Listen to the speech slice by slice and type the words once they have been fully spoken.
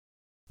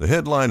The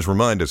headlines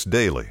remind us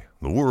daily,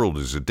 the world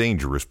is a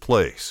dangerous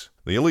place.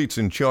 The elites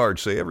in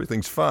charge say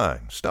everything's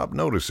fine, stop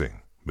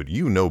noticing. But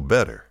you know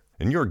better.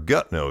 And your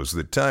gut knows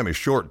that time is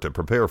short to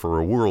prepare for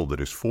a world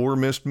that is 4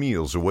 missed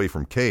meals away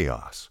from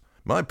chaos.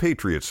 My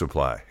Patriot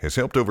Supply has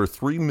helped over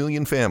 3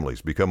 million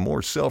families become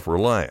more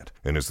self-reliant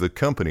and is the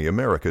company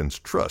Americans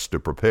trust to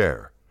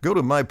prepare. Go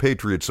to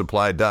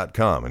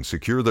MyPatriotSupply.com and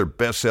secure their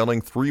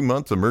best-selling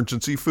 3-month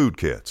emergency food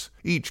kits.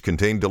 Each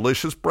contain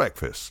delicious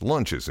breakfasts,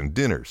 lunches, and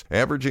dinners,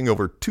 averaging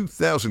over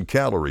 2,000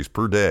 calories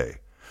per day.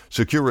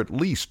 Secure at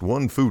least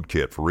 1 food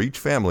kit for each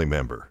family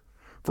member.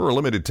 For a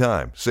limited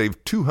time,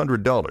 save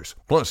 $200,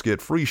 plus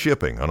get free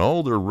shipping on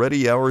all their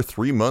Ready Hour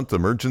 3-month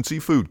emergency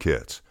food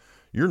kits.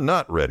 You're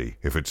not ready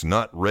if it's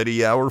not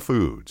Ready Hour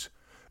Foods.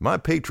 My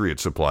Patriot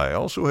Supply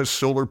also has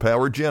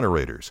solar-powered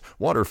generators,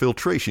 water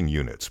filtration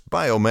units,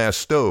 biomass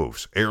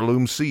stoves,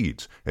 heirloom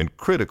seeds, and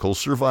critical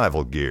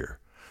survival gear.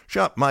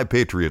 Shop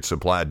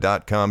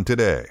MyPatriotSupply.com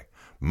today.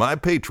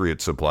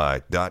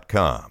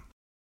 MyPatriotSupply.com.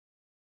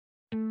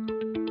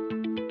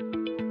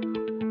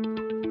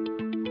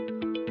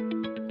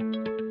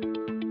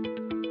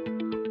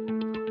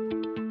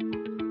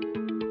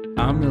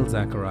 I'm Neil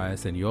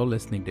Zacharias, and you're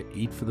listening to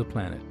Eat for the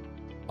Planet.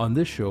 On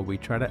this show, we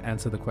try to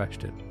answer the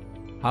question,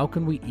 how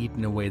can we eat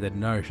in a way that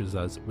nourishes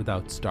us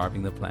without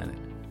starving the planet?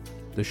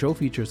 The show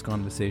features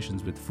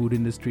conversations with food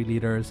industry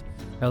leaders,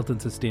 health and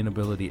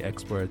sustainability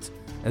experts,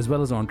 as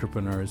well as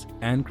entrepreneurs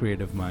and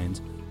creative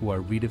minds who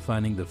are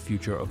redefining the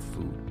future of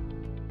food.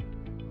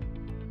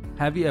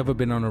 Have you ever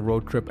been on a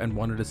road trip and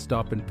wanted to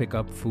stop and pick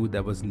up food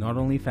that was not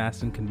only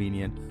fast and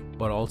convenient,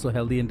 but also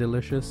healthy and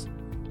delicious?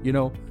 You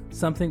know,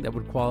 something that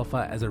would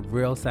qualify as a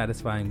real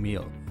satisfying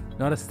meal,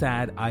 not a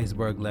sad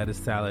iceberg lettuce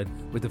salad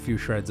with a few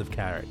shreds of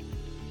carrot.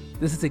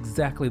 This is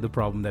exactly the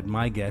problem that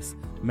my guests,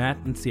 Matt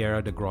and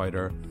Sierra de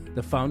Gruyter,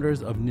 the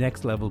founders of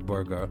Next Level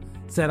Burger,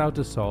 set out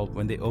to solve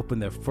when they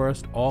opened their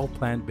first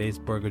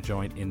all-plant-based burger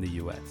joint in the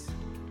US.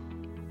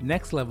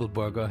 Next Level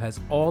Burger has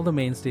all the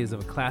mainstays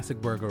of a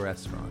classic burger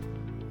restaurant.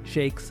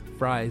 Shakes,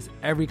 fries,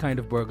 every kind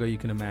of burger you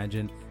can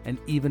imagine, and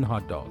even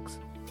hot dogs.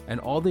 And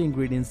all the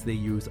ingredients they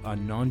use are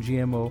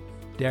non-GMO,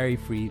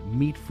 dairy-free,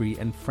 meat-free,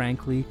 and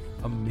frankly,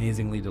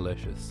 amazingly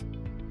delicious.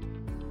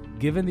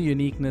 Given the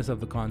uniqueness of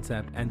the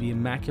concept and the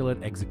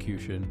immaculate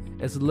execution,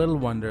 it's little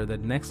wonder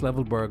that Next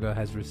Level Burger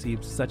has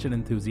received such an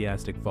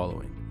enthusiastic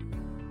following.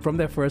 From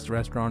their first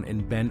restaurant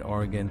in Bend,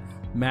 Oregon,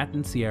 Matt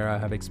and Sierra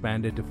have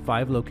expanded to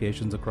 5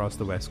 locations across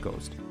the West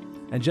Coast,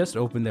 and just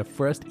opened their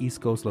first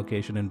East Coast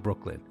location in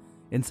Brooklyn,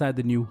 inside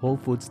the new Whole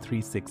Foods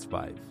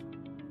 365.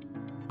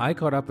 I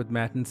caught up with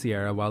Matt and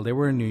Sierra while they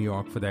were in New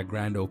York for their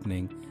grand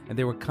opening, and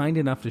they were kind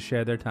enough to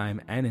share their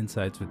time and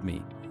insights with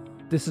me.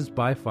 This is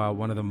by far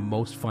one of the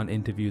most fun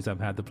interviews I've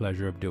had the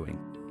pleasure of doing.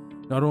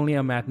 Not only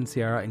are Matt and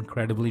Sierra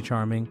incredibly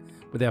charming,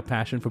 but their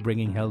passion for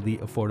bringing healthy,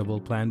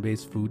 affordable,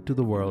 plant-based food to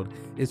the world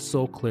is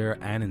so clear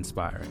and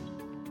inspiring.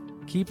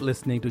 Keep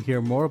listening to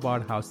hear more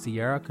about how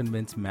Sierra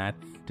convinced Matt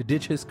to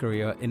ditch his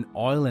career in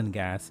oil and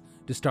gas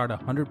to start a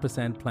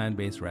 100%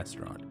 plant-based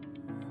restaurant.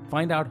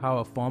 Find out how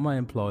a former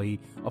employee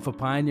of a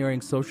pioneering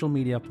social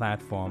media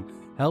platform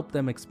helped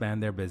them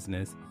expand their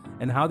business,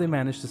 and how they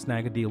managed to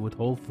snag a deal with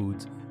Whole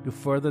Foods to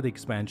further the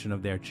expansion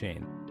of their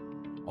chain.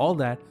 All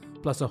that,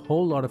 plus a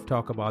whole lot of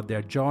talk about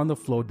their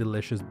jaw-on-the-floor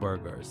delicious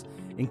burgers,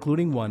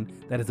 including one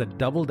that is a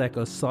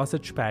double-decker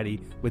sausage patty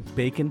with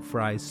bacon,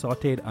 fries,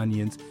 sautéed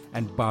onions,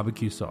 and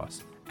barbecue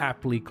sauce,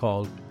 aptly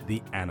called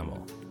the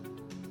Animal.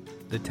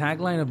 The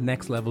tagline of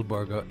Next Level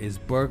Burger is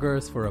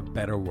Burgers for a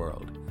Better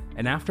World.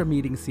 And after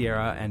meeting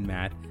Sierra and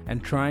Matt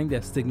and trying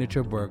their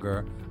signature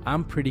burger,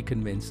 I'm pretty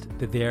convinced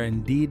that they are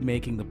indeed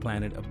making the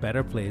planet a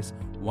better place,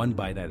 one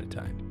bite at a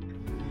time.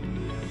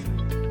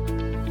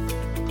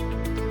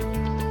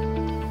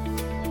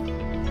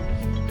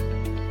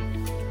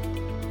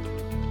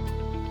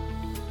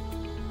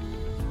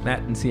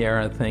 Matt and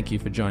Sierra, thank you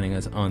for joining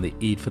us on the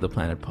Eat for the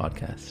Planet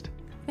podcast.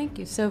 Thank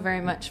you so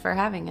very much for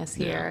having us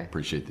here. Yeah,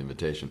 appreciate the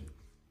invitation.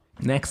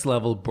 Next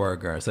Level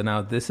Burger. So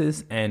now this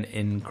is an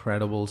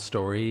incredible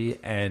story,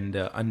 and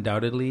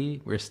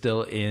undoubtedly we're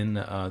still in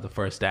the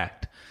first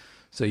act.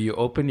 So you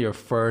opened your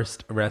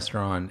first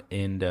restaurant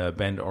in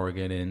Bend,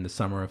 Oregon in the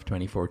summer of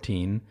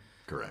 2014.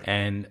 Correct.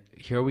 And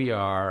here we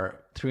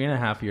are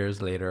 3.5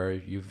 years later.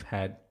 You've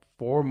had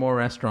 4 more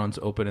restaurants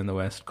open in the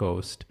West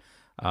Coast.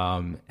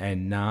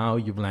 And now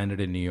you've landed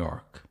in New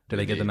York.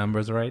 Did I get the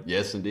numbers right?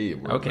 Yes,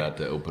 indeed. We're about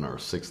to open our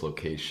 6th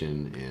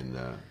location in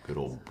good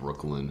old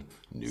Brooklyn,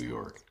 New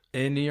York.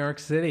 In New York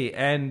City.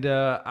 And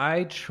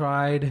I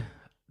tried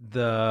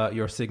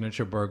your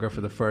signature burger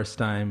for the first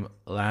time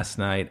last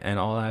night, and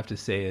all I have to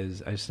say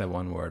is I just have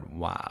one word: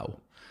 wow.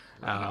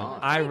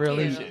 I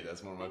really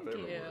that's one of my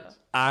favorite words.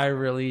 I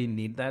really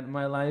need that in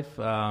my life.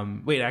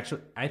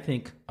 Actually, I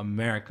think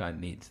America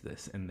needs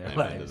this in their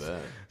lives.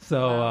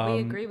 So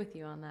we agree with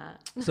you on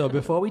that. So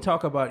before we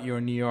talk about your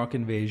New York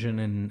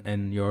invasion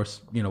and your,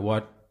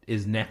 what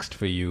is next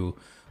for you?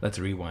 Let's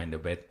rewind a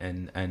bit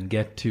and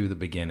get to the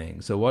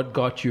beginning. So what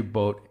got you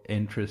both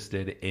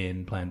interested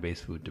in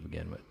plant-based food to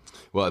begin with?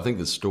 Well, I think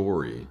the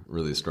story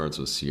really starts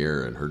with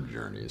Sierra and her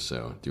journey.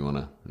 So do you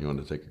want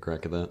to take a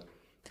crack at that?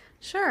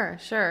 Sure.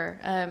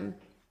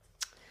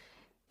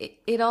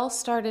 It all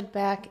started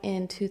back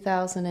in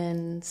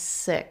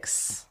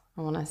 2006,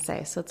 I want to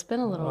say. So it's been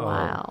a little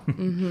while.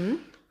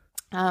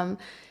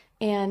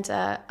 And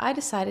I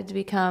decided to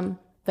become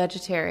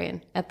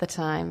vegetarian at the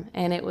time,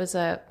 and it was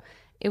a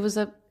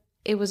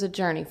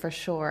journey for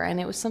sure. And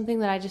it was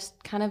something that I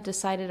just kind of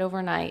decided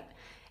overnight,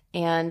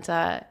 and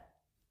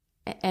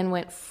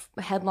went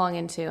headlong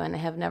into, and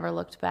have never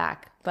looked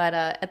back. But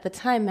at the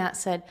time, Matt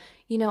said,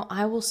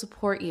 I will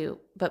support you,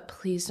 but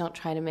please don't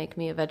try to make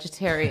me a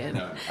vegetarian.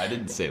 No, I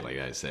didn't say it like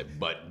I said,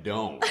 but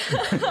don't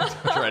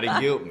try to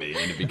guilt me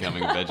into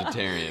becoming a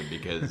vegetarian,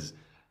 because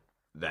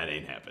that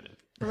ain't happening.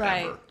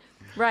 Right. Ever.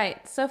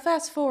 Right. So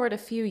fast forward a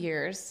few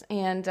years,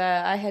 and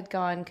I had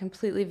gone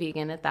completely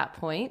vegan at that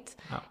point.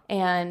 Oh.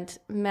 And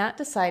Matt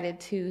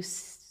decided to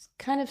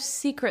kind of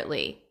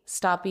secretly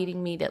stop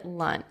eating meat at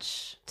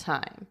lunch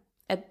time.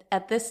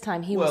 At this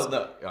time, he was...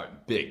 Well,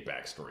 big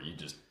backstory. You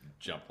just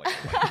jump like a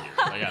light years.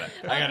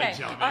 I gotta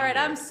jump in. All right,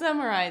 here. I'm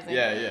summarizing.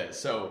 Yeah.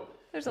 So,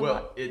 there's a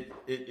lot.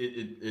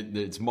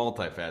 It's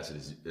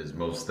multifaceted as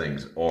most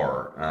things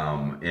are,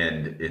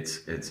 and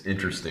it's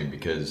interesting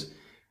because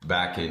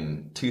back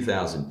in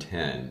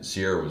 2010,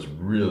 Sierra was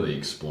really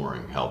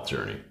exploring health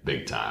journey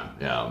big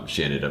time.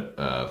 She ended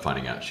up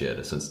finding out she had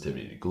a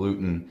sensitivity to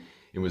gluten.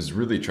 It was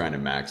really trying to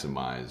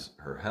maximize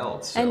her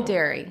health. So, and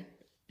dairy.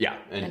 Yeah,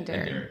 and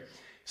dairy.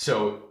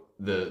 So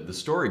the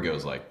story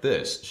goes like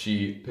this.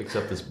 She picks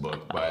up this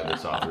book by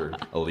this author,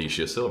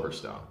 Alicia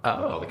Silverstone,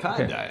 called The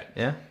Kind Diet.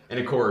 Yeah. And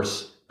of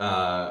course,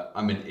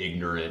 I'm an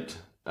ignorant,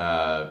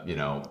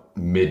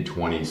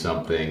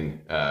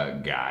 mid-20-something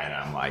guy, and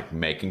I'm like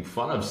making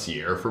fun of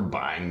Sierra for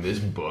buying this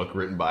book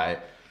written by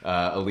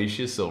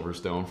Alicia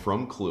Silverstone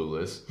from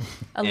Clueless.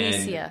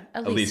 Alicia.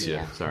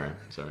 Sorry,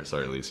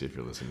 Alicia, if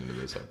you're listening to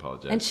this, I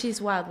apologize. And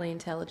she's wildly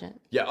intelligent.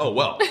 Yeah. Oh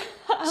well.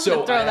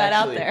 So throw that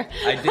out there.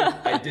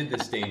 I did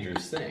this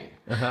dangerous thing.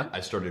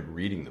 I started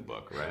reading the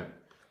book, right?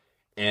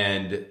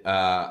 And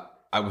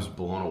I was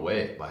blown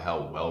away by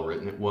how well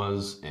written it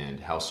was and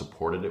how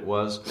supported it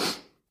was.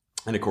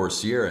 And of course,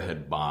 Sierra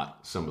had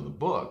bought some of the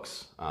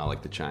books,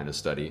 like the China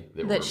study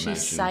that were she mentioned,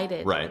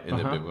 cited, right, in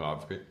the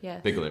bibliography.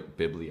 Yes.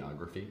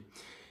 Bibliography,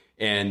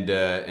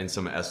 and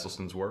some of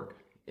Estelson's work.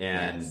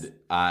 And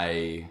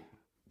I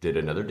did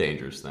another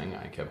dangerous thing.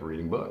 I kept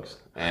reading books,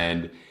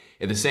 and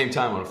at the same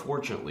time,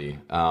 unfortunately,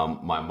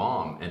 my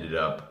mom ended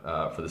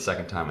up, for the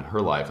second time in her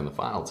life and the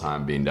final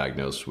time, being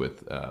diagnosed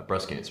with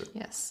breast cancer.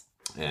 Yes.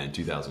 In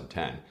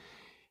 2010.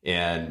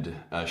 And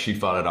she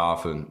fought it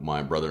off, and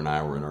my brother and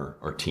I were in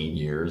our teen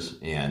years.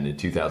 And in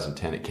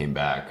 2010, it came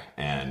back,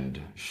 and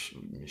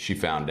she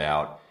found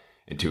out,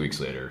 and 2 weeks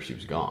later, she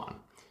was gone.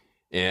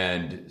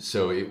 And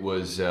so it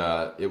was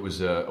a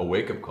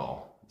wake-up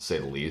call, to say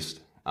the least.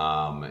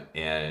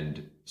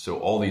 And so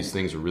all these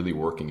things are really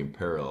working in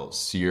parallel.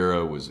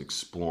 Sierra was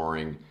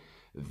exploring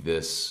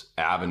this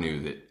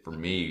avenue that for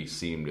me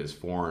seemed as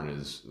foreign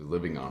as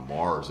living on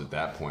Mars at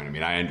that point. I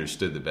mean, I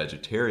understood the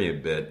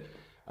vegetarian bit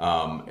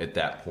at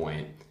that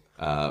point,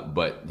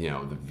 but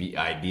the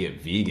idea of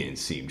vegan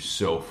seemed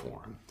so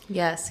foreign.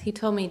 Yes, he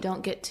told me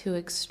don't get too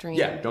extreme.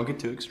 Yeah, don't get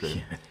too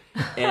extreme.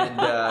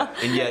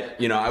 And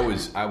yet, I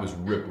was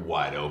ripped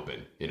wide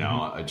open.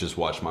 I just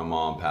watched my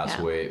mom pass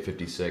away at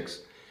 56.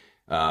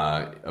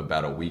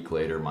 About a week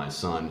later, my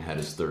son had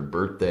his third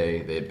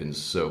birthday. They had been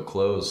so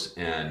close,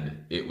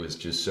 and it was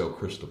just so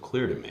crystal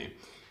clear to me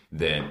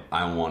that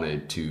I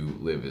wanted to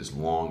live as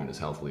long and as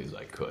healthily as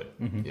I could,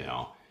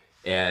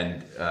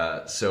 And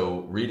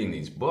so reading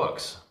these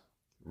books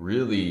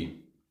really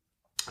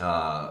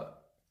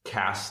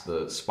cast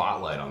the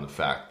spotlight on the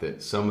fact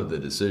that some of the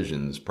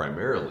decisions,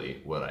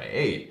 primarily what I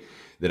ate,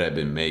 that I've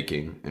been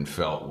making and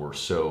felt were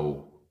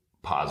so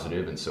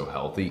positive and so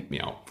healthy.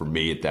 For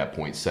me at that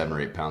point, 7 or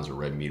 8 pounds of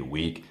red meat a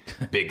week,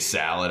 big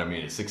salad. I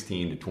mean, a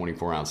 16 to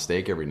 24 ounce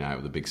steak every night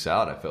with a big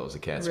salad, I felt was a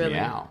cat's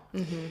meow.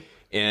 Mm-hmm.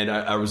 And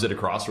I was at a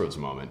crossroads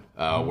moment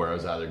where I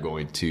was either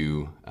going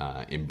to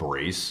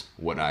embrace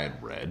what I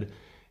had read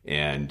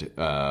and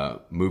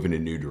move in a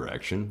new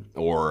direction,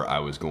 or I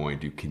was going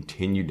to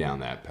continue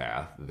down that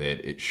path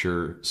that it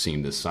sure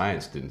seemed the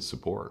science didn't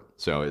support.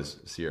 So as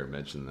Sierra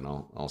mentioned, then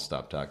I'll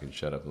stop talking,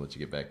 shut up, and let you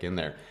get back in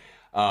there.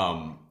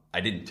 I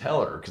didn't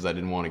tell her because I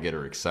didn't want to get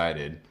her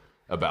excited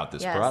about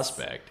this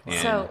prospect. And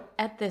so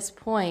at this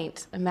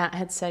point, Matt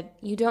had said,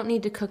 you don't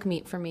need to cook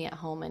meat for me at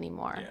home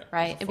anymore,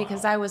 right?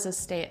 Because I was a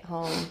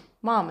stay-at-home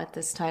mom at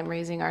this time,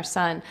 raising our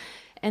son.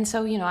 And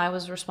so, I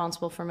was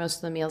responsible for most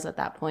of the meals at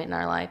that point in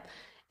our life.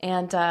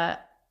 And I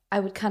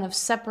would kind of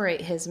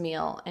separate his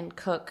meal and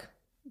cook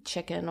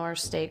chicken or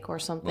steak or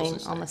something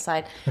on the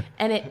side.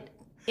 And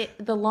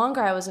the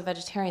longer I was a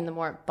vegetarian, the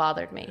more it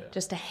bothered me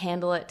just to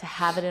handle it, to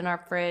have it in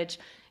our fridge.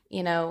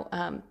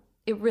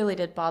 It really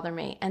did bother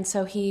me. And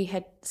so he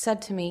had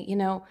said to me,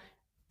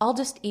 I'll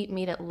just eat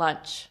meat at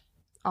lunch.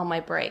 on my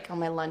break, on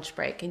my lunch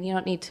break, and you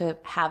don't need to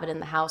have it in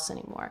the house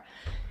anymore.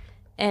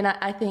 And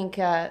I think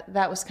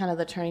that was kind of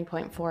the turning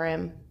point for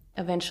him.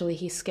 Eventually,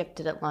 he skipped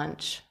it at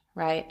lunch,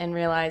 right? And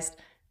realized,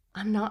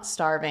 I'm not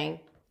starving,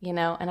 and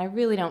I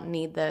really don't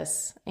need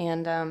this.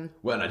 And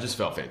well, and I just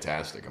felt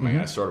fantastic. I mean,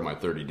 I started my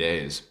 30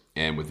 days,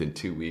 and within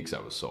 2 weeks, I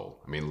was sold.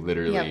 I mean,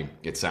 literally,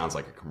 It sounds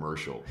like a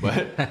commercial,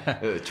 but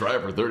try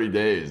it for 30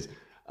 days.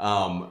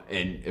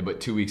 But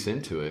 2 weeks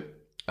into it,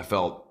 I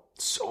felt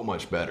so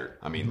much better.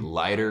 I mean,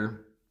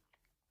 lighter.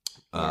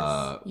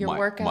 Your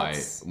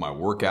workouts, my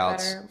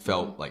workouts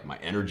felt like my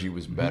energy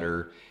was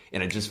better,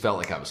 and I just felt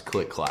like I was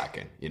click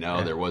clacking.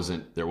 There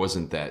wasn't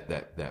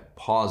that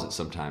pause that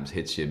sometimes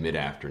hits you mid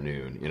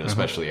afternoon.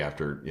 Especially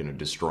after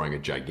destroying a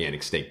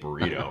gigantic steak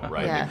burrito,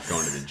 right? And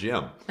going to the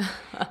gym.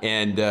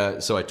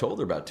 And so I told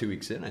her about 2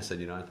 weeks in. I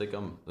said, I think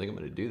I'm going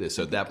to do this.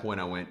 So at that point,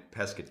 I went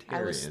pescatarian.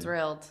 I was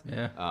thrilled.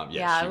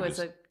 Yeah, it was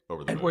a.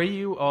 And were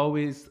you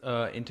always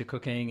into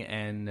cooking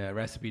and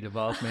recipe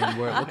development?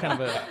 What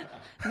kind of a...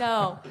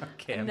 No.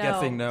 Okay, I'm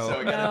guessing no.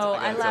 So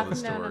I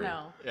laugh.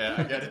 No. Yeah,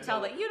 I got to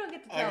tell that. You don't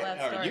get to tell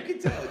that story. You can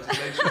tell it.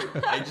 Just make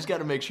sure. I just got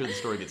to make sure the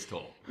story gets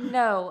told.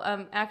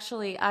 No,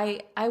 actually,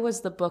 I was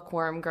the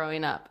bookworm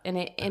growing up,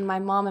 and my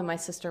mom and my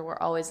sister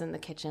were always in the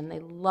kitchen. They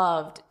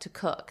loved to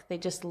cook. They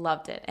just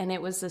loved it, and it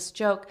was this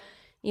joke,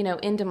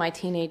 into my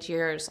teenage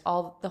years.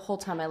 The whole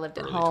time I lived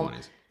at home.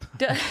 20s.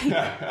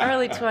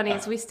 Early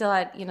 20s, we still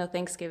had,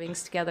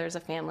 Thanksgivings together as a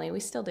family. We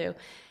still do.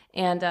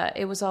 And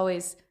it was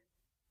always,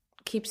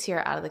 keep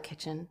Sierra out of the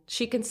kitchen.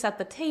 She can set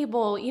the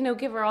table,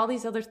 give her all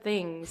these other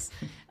things.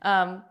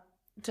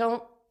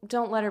 Don't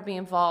let her be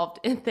involved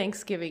in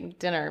Thanksgiving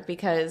dinner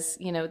because,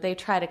 they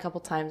tried a couple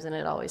times and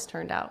it always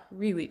turned out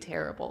really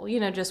terrible,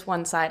 just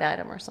one side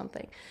item or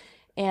something.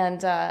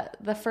 And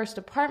the first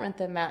apartment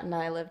that Matt and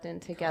I lived in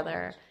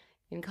together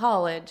in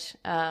college,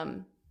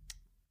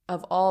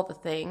 of all the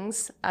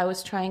things, I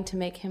was trying to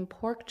make him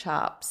pork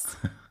chops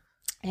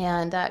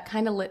and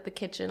kind of lit the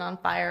kitchen on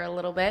fire a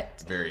little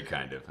bit. Very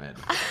kind of.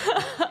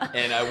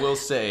 And I will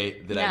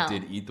say that I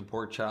did eat the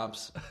pork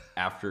chops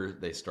after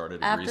they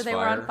started to grease they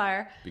were on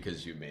fire.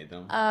 Because you made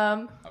them.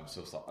 I'm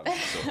so thoughtful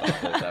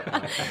at that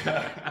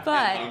point.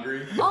 But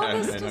hungry. All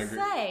this to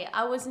say,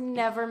 I was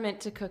never meant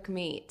to cook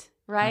meat,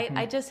 right?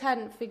 I just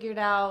hadn't figured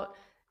out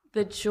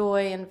the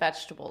joy in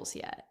vegetables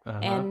yet.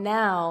 And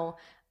now...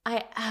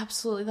 I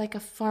absolutely, like, a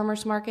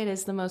farmer's market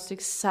is the most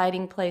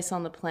exciting place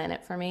on the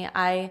planet for me.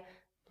 I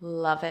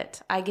love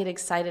it. I get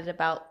excited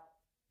about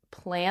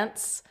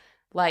plants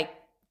like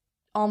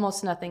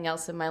almost nothing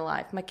else in my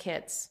life. My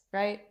kids,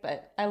 right?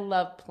 But I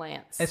love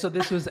plants. And so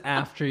this was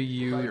after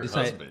you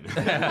decided...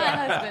 My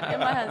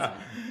husband.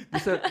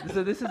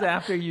 So this is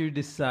after you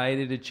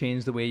decided to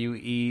change the way you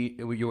eat.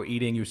 You were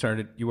eating.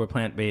 You were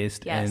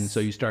plant-based, and so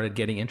you started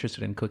getting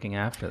interested in cooking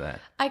after that.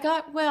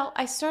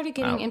 I started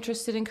getting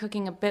interested in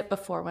cooking a bit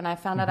before when I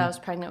found out I was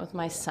pregnant with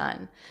my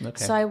son.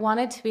 Okay. So I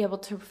wanted to be able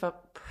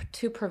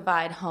to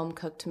provide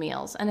home-cooked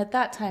meals. And at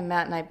that time,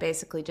 Matt and I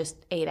basically just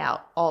ate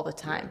out all the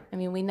time. I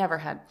mean, we never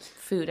had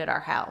food at our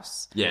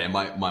house. Yeah, and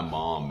my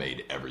mom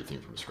made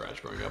everything from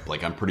scratch growing up.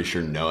 Like, I'm pretty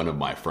sure none of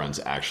my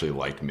friends actually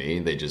liked me.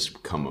 They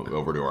just come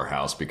over to our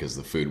house because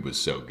the food was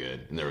so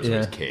good. And there was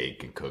always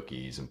cake and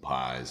cookies and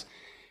pies.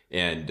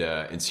 And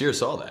Sierra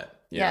saw that.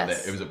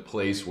 That it was a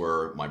place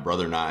where my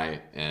brother and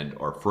I and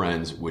our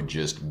friends would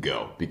just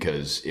go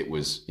because it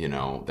was,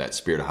 that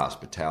spirit of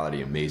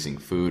hospitality, amazing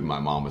food. My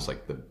mom was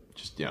like the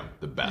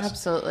best.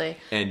 Absolutely.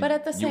 But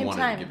at the same time, you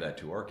wanted to give that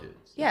to our kids.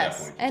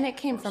 Yes, and it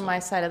came from my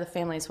side of the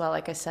family as well.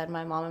 Like I said,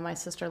 my mom and my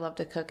sister loved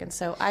to cook, and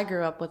so I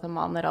grew up with a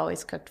mom that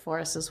always cooked for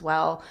us as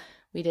well.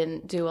 We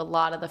didn't do a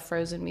lot of the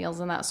frozen meals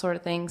and that sort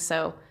of thing,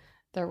 so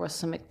there was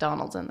some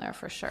McDonald's in there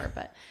for sure.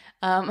 But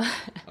I'm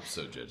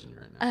so judging you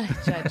right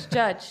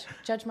now.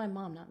 Judge my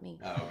mom, not me.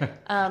 Oh, okay.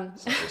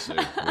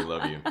 We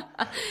love you.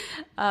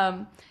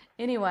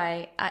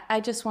 Anyway, I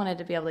just wanted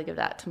to be able to give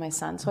that to my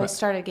son. So I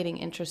started getting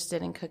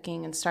interested in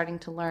cooking and starting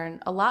to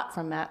learn a lot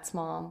from Matt's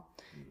mom.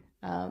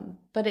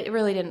 But it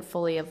really didn't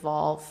fully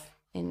evolve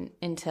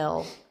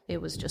until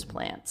it was just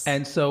plants.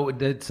 And so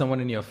did someone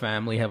in your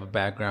family have a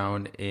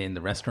background in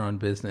the restaurant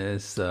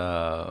business?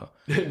 No.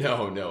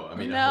 I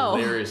mean,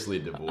 hilariously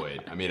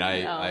devoid. I mean,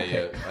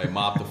 I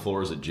mopped the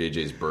floors at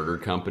JJ's Burger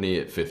Company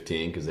at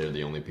 15 because they're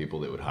the only people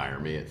that would hire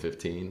me at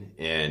 15.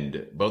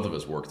 And both of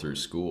us worked through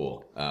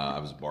school. I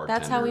was a bartender.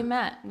 That's how we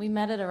met. We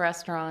met at a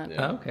restaurant.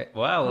 Yeah. Okay.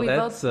 Wow. We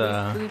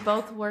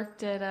both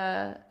worked at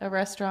a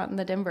restaurant in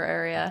the Denver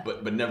area.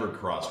 But never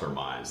crossed our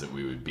minds that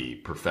we would be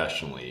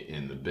professionally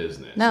in the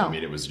business. No. I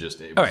mean, it was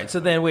just... All right. So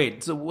then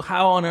wait. So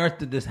how on earth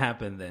did this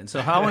happen then?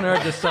 So how on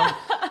earth does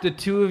the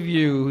two of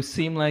you who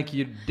seem like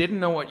you didn't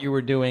know what you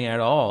were doing at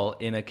all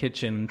in a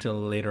kitchen until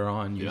later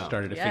on you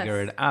started to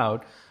figure it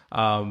out.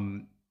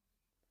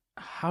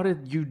 How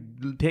did you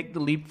take the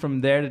leap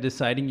from there to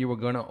deciding you were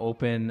going to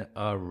open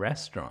a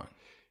restaurant?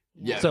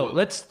 Yeah. So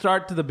let's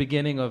start to the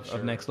beginning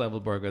of Next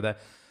Level Burger. That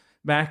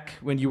back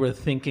when you were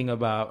thinking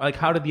about, like,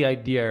 how did the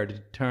idea to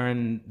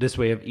turn this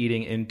way of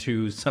eating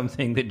into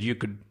something that you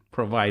could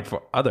provide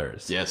for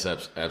others. Yes,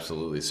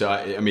 absolutely. So,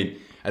 I mean,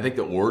 I think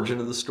the origin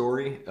of the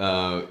story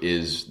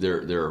is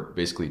there are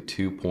basically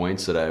 2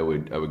 points that I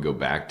would go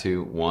back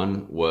to.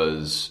 One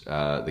was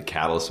the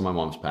catalyst of my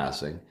mom's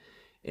passing,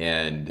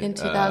 and in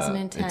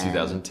 2010. In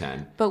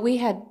 2010. But we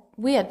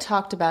had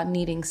talked about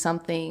needing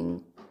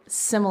something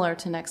similar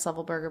to Next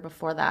Level Burger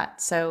before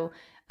that. So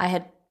I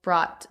had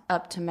brought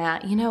up to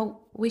Matt,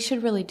 we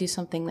should really do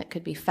something that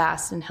could be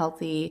fast and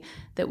healthy,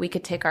 that we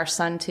could take our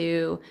son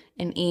to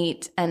and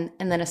eat. And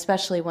then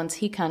especially once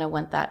he kind of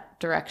went that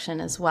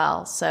direction as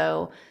well.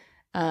 So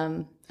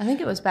I think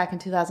it was back in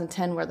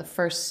 2010 where the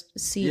first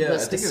seed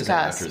was discussed.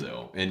 Yeah, I think it was after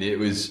though. And it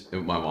was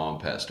my mom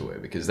passed away,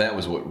 because that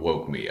was what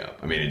woke me up.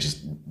 I mean, it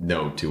just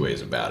no two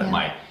ways about it.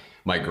 Yeah.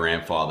 My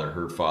grandfather,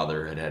 her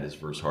father, had his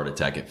first heart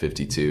attack at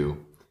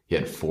 52. He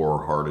had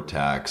 4 heart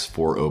attacks,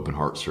 4 open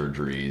heart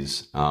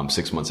surgeries.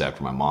 6 months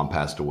after my mom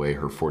passed away,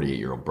 her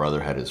 48-year-old brother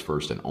had his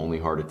first and only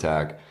heart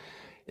attack.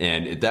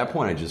 And at that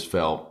point, I just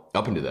felt,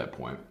 up until that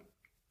point,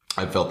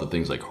 I felt that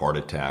things like heart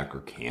attack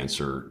or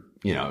cancer,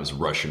 it was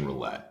Russian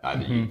roulette.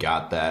 Either you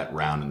got that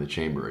round in the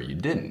chamber or you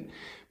didn't.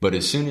 But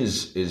as soon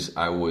as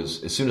I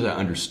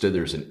understood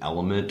there's an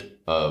element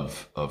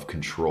of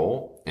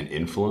control and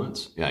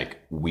influence, like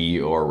we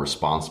are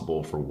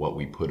responsible for what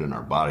we put in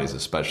our bodies,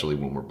 especially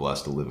when we're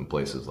blessed to live in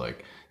places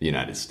like the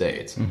United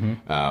States,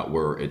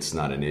 where it's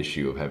not an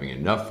issue of having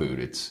enough food,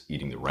 it's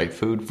eating the right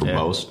food for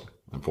most.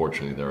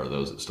 Unfortunately, there are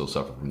those that still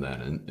suffer from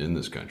that in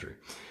this country.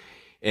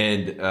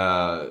 And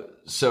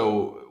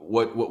so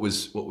what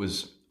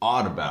was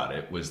odd about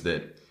it was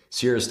that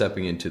Sierra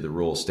stepping into the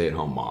role of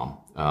stay-at-home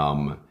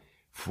mom,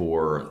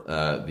 for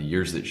the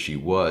years that she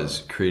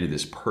was, created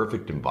this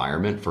perfect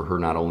environment for her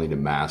not only to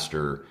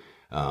master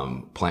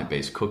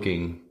plant-based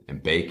cooking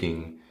and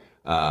baking,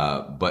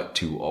 but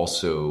to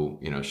also,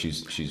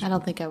 she's. I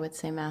don't think I would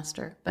say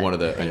master. But one of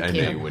the. I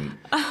know you wouldn't.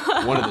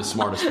 One of the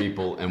smartest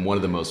people and one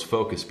of the most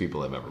focused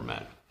people I've ever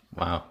met.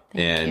 Wow.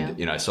 Thank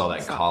you. I saw that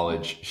in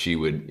college. She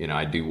would,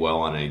 I'd do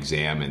well on an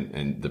exam,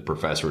 and the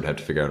professor would have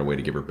to figure out a way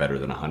to give her better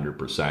than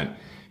 100%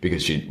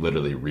 because she'd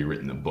literally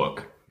rewritten the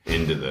book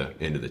into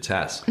the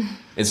test.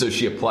 And so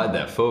she applied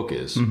that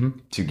focus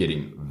to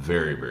getting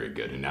very, very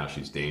good. And now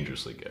she's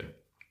dangerously good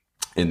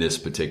in this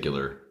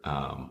particular,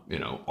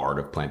 art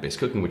of plant-based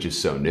cooking, which is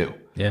so new.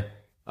 Yeah.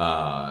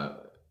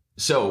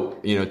 So,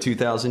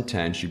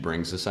 2010, she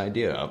brings this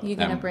idea up. You're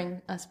going to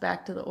bring us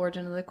back to the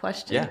origin of the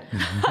question?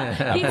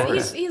 Yeah.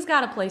 He's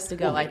got a place to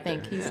go, I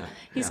think.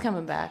 He's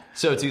coming back.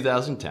 So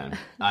 2010,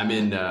 I'm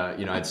in,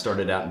 I'd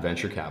started out in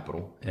venture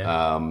capital,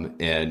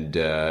 and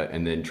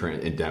then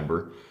in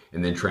Denver,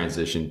 and then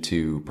transitioned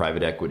to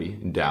private equity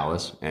in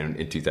Dallas. And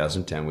in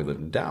 2010, we lived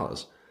in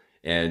Dallas.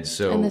 And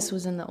this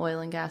was in the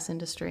oil and gas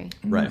industry.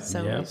 Right.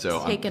 So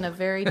we've taken a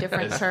very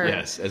different turn.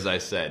 Yes, as I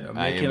said.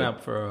 Making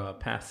up for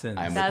past sins.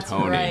 That's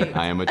right.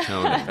 I am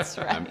atoning. That's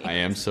right. I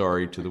am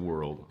sorry to the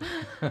world,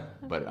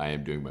 but I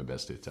am doing my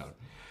best to atone.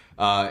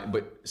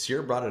 But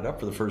Sierra brought it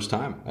up for the first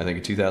time, I think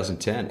in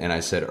 2010. And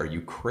I said, are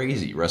you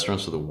crazy?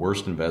 Restaurants are the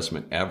worst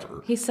investment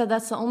ever. He said,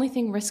 that's the only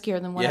thing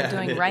riskier than what I'm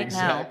doing right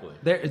now.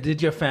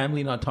 Did your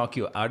family not talk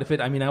you out of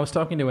it? I mean, I was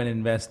talking to an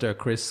investor,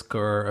 Chris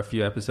Kerr, a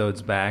few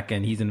episodes back,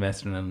 and he's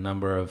invested in a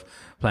number of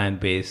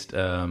plant-based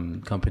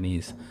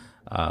companies,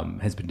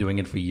 has been doing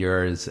it for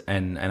years.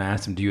 And I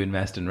asked him, do you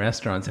invest in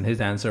restaurants? And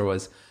his answer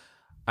was,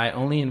 I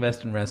only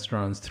invest in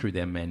restaurants through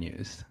their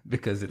menus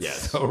because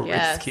it's so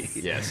risky.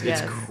 Yes,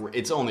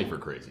 it's only for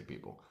crazy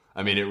people.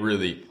 I mean,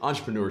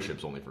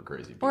 entrepreneurship's only for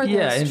crazy people. Or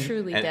those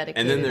truly dedicated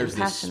and then there's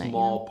and this passionate,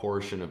 small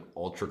portion of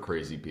ultra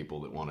crazy people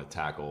that want to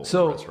tackle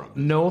so the restaurant.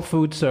 No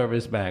food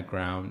service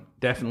background.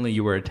 Definitely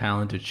you were a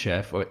talented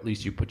chef, or at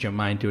least you put your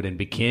mind to it and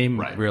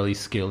became really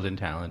skilled and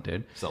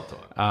talented.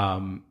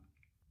 Self-taught.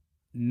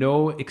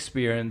 No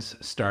experience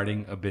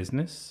starting a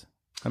business,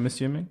 I'm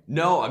assuming?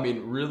 No, I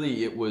mean,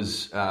 really, it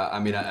was,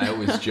 I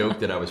always joke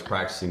that I was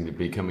practicing to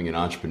becoming an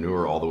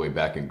entrepreneur all the way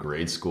back in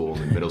grade school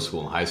and middle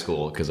school and high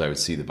school, because I would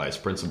see the vice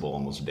principal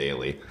almost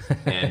daily.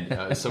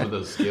 And some of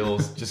those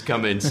skills just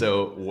come in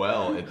so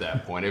well at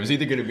that point. It was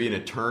either going to be an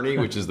attorney,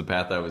 which is the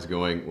path I was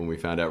going when we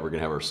found out we were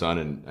going to have our son,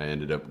 and I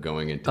ended up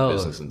going into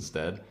business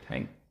instead.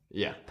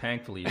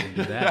 Thankfully, you didn't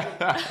do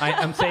that.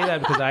 I'm saying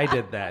that because I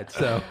did that.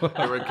 So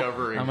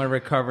I'm a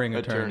recovering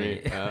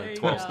attorney.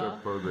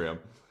 12-step program.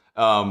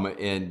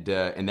 And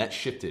that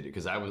shifted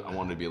because I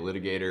wanted to be a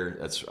litigator.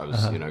 I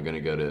was going to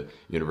go to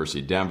University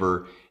of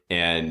Denver,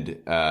 and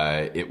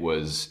it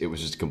was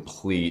just a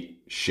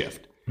complete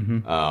shift.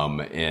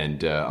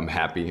 And I'm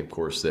happy, of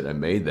course, that I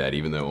made that,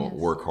 even though I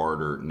work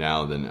harder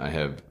now than I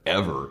have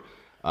ever,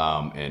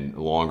 and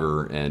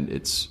longer, and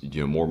it's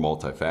more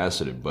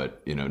multifaceted.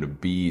 But to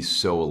be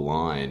so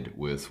aligned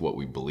with what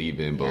we believe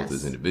in, both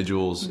as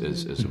individuals,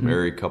 as a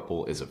married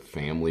couple, as a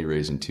family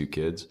raising 2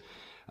 kids.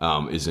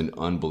 Is an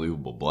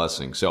unbelievable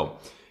blessing. So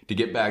to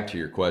get back to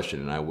your question,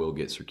 and I will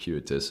get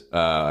circuitous,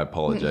 I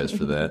apologize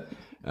for that.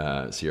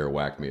 Sierra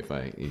whacked me if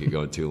I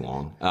go too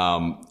long.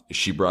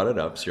 Sierra brought it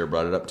up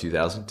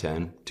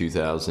 2010,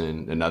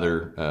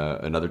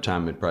 another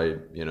time in probably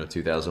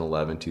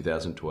 2011,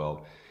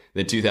 2012,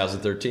 Then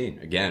 2013,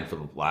 again, for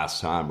the last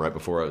time, right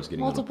before I was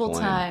getting Multiple on the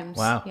plane. times.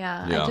 Wow.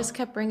 Yeah. I just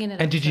kept bringing it up.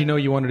 And did you know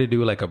you wanted to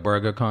do like a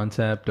burger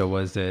concept, or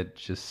was it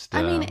just?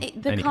 I mean, any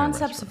the kind of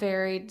concepts restaurant?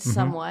 varied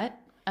somewhat.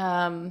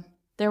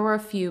 There were a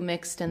few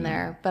mixed in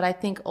there, but I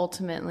think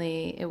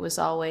ultimately it was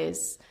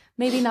always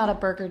maybe not a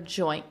burger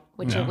joint,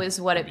 which it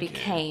was what it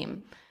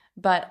became,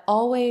 but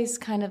always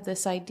kind of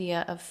this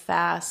idea of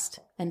fast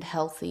and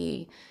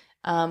healthy.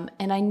 And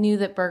I knew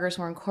that burgers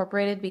were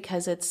incorporated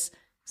because it's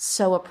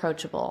so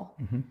approachable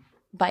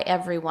by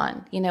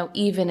everyone. You know,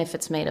 even if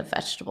it's made of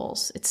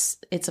vegetables,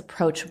 it's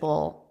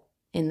approachable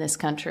in this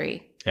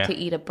country to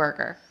eat a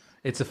burger.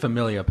 It's a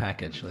familiar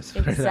package. Let's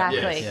put it that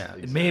way.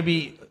 Exactly. Yeah,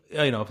 maybe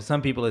for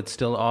some people it's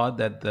still odd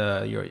that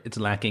it's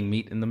lacking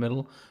meat in the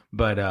middle,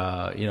 but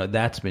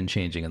that's been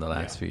changing in the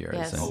last few years.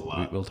 Yes.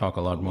 And we'll talk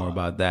a lot more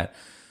about that.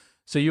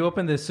 So you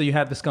opened this. So you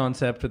had this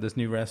concept for this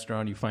new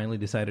restaurant. You finally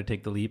decided to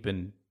take the leap,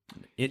 and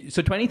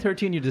so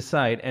 2013 you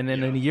decide, and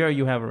then in a year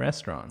you have a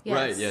restaurant. Yes.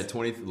 Right,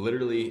 yeah,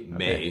 literally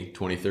May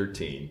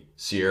 2013.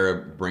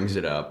 Sierra brings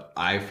it up.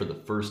 I, for the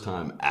first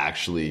time,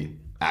 actually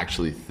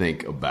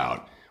think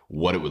about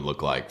what it would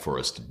look like for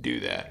us to do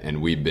that.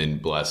 And we've been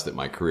blessed that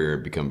my career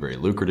had become very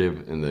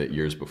lucrative in the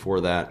years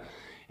before that.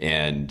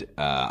 And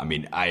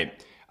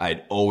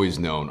I'd always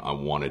known I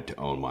wanted to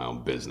own my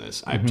own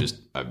business. I've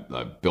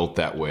built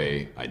that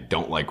way. I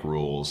don't like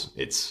rules.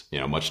 It's,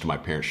 much to my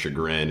parents'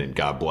 chagrin, and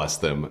God bless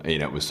them.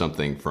 It was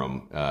something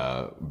from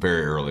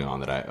very early on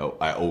that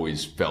I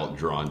always felt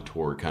drawn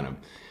toward kind of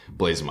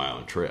blazing my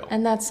own trail.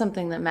 And that's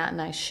something that Matt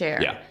and I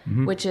share, Yeah.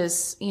 which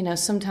is,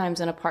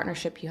 sometimes in a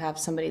partnership you have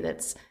somebody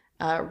that's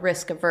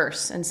risk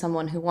averse and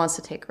someone who wants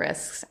to take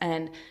risks.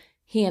 And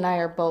he and I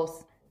are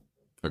both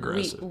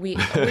Aggressive. We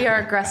are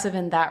aggressive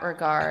in that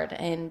regard.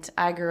 And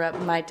I grew up,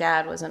 my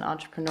dad was an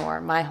entrepreneur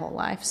my whole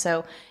life.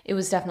 So it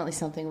was definitely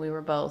something we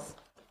were both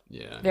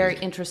very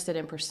interested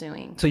in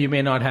pursuing. So you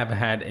may not have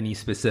had any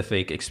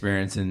specific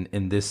experience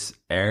in this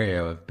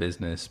area of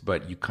business,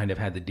 but you kind of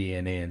had the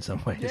DNA in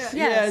some ways.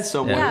 Yeah, in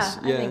some ways. Yeah,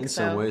 I think in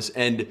some so. ways.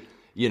 And,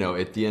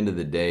 at the end of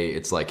the day,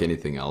 it's like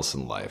anything else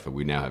in life.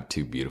 We now have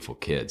 2 beautiful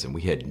kids, and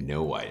we had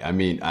no idea. I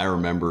mean, I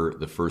remember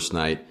the first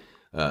night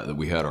that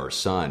we had our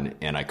son,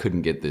 and I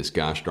couldn't get this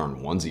gosh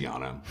darn onesie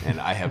on him. And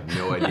I have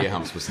no idea how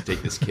I'm supposed to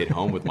take this kid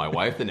home with my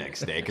wife the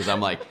next day, because I'm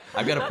like,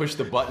 I've got to push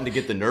the button to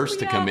get the nurse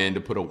to come in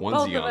to put a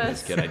onesie on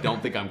this kid. I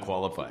don't think I'm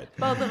qualified.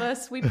 Both of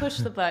us, we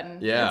pushed the button.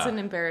 Yeah. It's an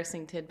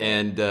embarrassing tidbit.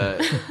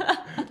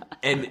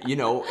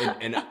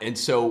 And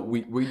so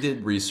we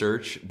did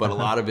research, but a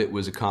lot of it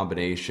was a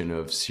combination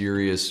of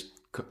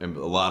a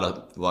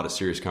lot of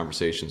serious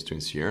conversations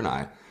between Sierra and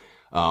I,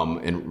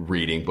 and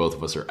reading. Both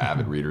of us are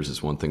avid readers.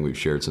 Is one thing we've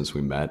shared since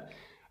we met.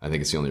 I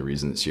think it's the only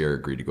reason that Sierra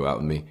agreed to go out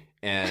with me.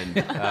 And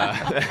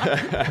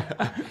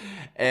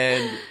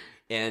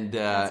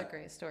That's a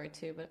great story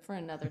too, but for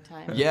another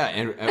time. yeah,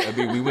 and I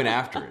mean, we went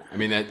after it. I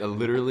mean,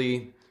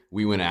 literally,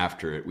 we went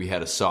after it. We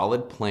had a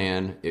solid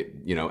plan. It,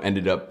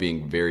 ended up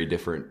being very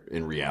different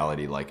in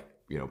reality, like,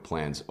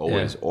 plans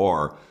always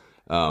are,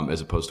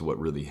 as opposed to what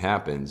really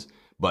happens.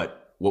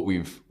 But what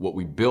we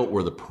built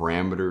were the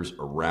parameters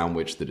around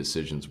which the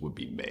decisions would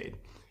be made.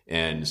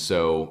 And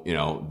so,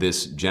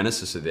 this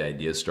genesis of the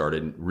idea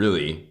started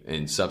really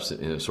in a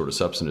sort of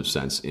substantive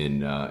sense in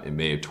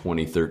May of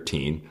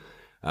 2013.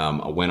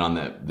 I went on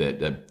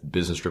that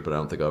business trip that I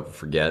don't think I'll ever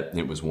forget. And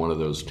it was one of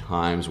those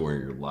times where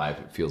in your life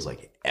it feels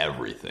like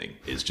everything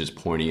is just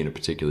pointing in a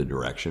particular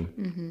direction.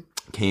 Mm-hmm.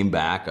 Came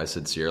back, I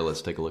said, Sierra,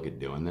 let's take a look at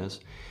doing this.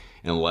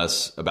 And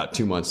about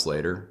 2 months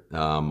later,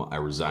 I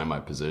resigned my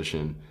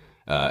position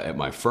at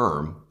my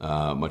firm,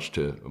 much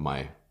to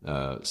my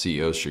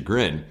CEO's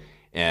chagrin.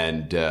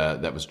 And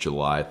that was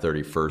July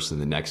 31st.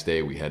 And the next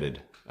day we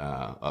headed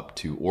up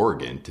to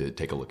Oregon to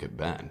take a look at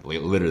Bend,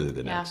 literally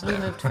the next day. We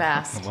moved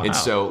fast. Wow. And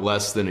so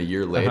less than a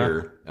year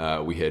later,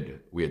 we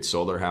had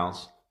sold our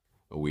house.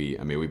 We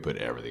put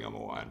everything on the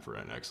line for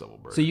a next level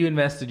burger. So you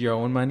invested your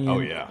own money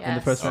in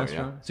the first Yes.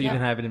 restaurant? So you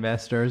didn't have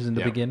investors in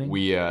the beginning?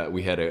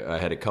 I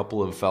had a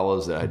couple of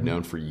fellows that I'd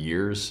known for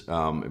years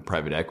in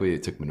private equity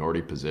that took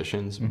minority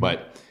positions,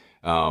 but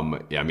it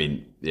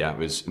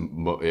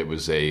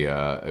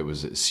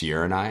was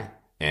Sierra and I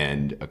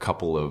and a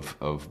couple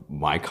of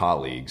my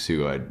colleagues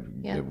who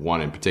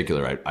one in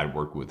particular I'd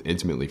worked with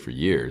intimately for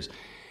years,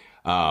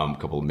 a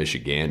couple of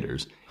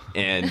Michiganders.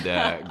 And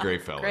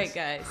great fellas. Great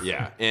guys.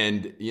 Yeah.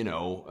 And,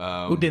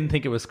 who didn't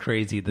think it was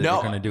crazy that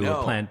they're going to do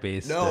a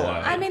plant-based?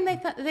 I mean,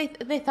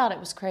 they thought it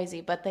was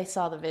crazy, but they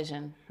saw the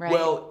vision, right?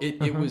 Well,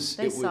 it was.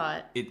 They saw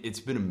it. It's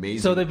been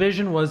amazing. So the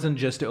vision wasn't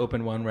just to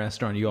open one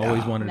restaurant. You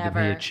always wanted to be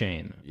never. a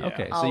chain. Yeah.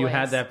 Okay, so you had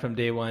Always. that from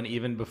day one,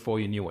 even before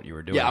you knew what you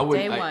were doing. Yeah, I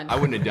Day one.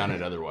 wouldn't have done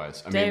it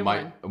otherwise. Day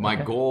My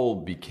goal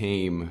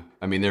became.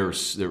 I mean, there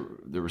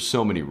were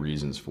so many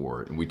reasons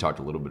for it, and we talked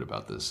a little bit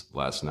about this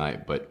last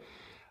night. But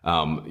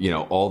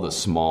all the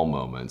small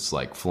moments,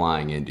 like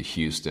flying into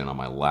Houston on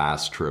my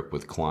last trip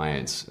with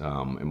clients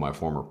in my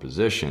former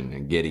position,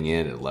 and getting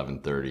in at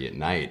 11:30 at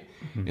night,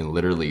 and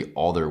literally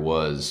all there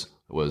was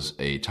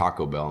a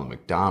Taco Bell and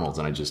McDonald's,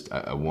 and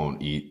I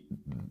won't eat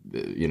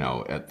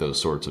at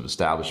those sorts of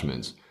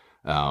establishments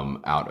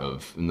out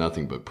of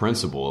nothing but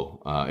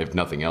principle, if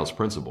nothing else,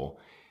 principle.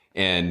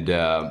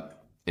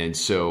 And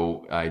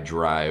so I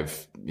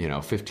drive,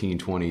 15,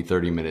 20,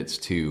 30 minutes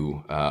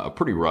to a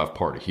pretty rough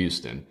part of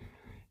Houston.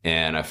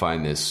 And I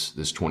find this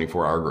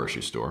 24-hour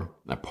grocery store.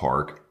 I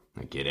park,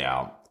 I get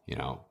out,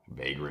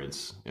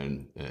 vagrants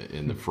in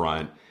the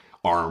front,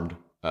 armed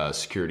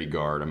security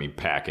guard,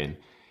 packing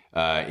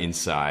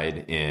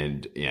inside.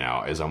 And,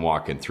 as I'm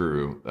walking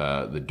through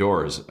the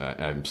doors,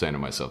 I'm saying to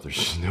myself, there's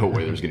just no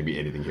way there's going to be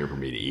anything here for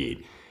me to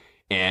eat.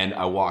 And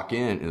I walk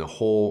in, and the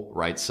whole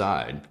right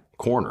side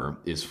corner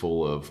is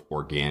full of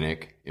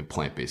organic and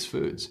plant-based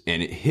foods.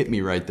 And it hit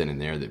me right then and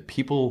there that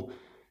people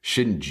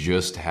shouldn't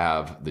just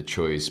have the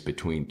choice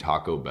between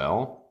Taco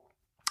Bell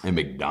and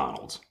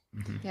McDonald's.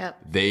 Mm-hmm.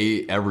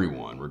 Yep.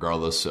 Everyone,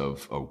 regardless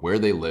of where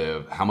they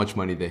live, how much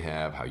money they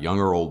have, how young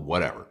or old,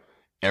 whatever,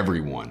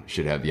 everyone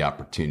should have the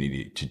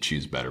opportunity to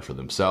choose better for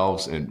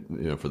themselves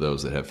and, for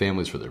those that have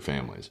families, for their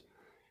families.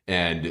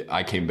 And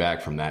I came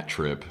back from that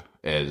trip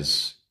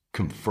as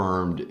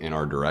confirmed in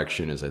our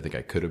direction as I think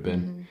I could have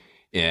been. Mm-hmm.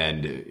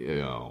 And,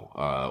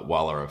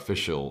 while our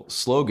official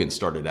slogan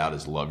started out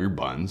as "Love your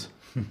buns,"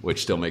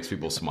 which still makes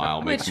people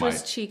smile. Which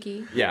was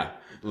cheeky. Yeah,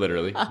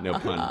 literally. No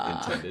pun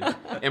intended.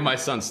 And my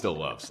son still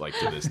loves, to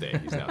this day.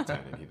 He's now 10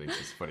 and he thinks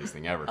it's the funniest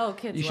thing ever. Oh,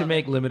 kids You should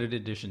make limited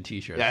edition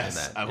t-shirts.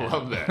 Yes, I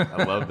love that.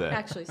 I love that. It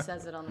actually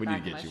says it on the We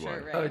back need of to my get you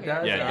shirt one. right Oh, it here.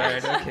 does? Yeah, All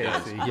right, okay.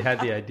 So you had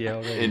the idea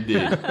already.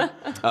 Indeed.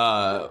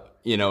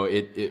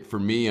 It for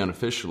me,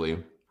 unofficially,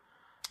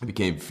 it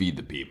became Feed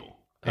the People.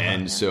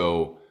 And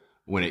so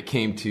when it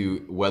came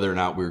to whether or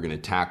not we were going to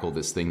tackle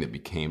this thing that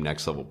became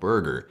Next Level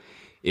Burger,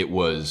 it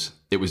was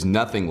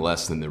nothing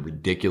less than the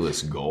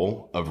ridiculous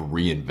goal of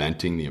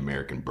reinventing the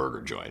American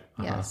burger joint,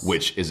 Yes.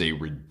 which is a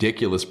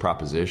ridiculous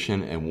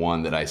proposition and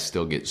one that I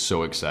still get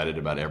so excited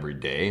about every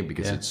day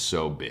because it's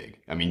so big.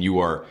 You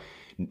are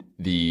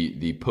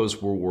the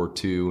post-World War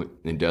II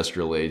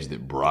industrial age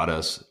that brought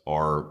us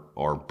our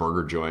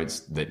burger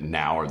joints that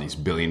now are these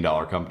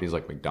billion-dollar companies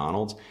like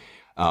McDonald's.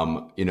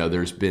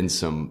 There's been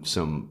some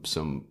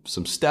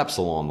steps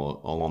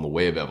along the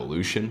way of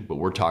evolution, but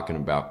we're talking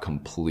about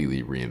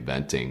completely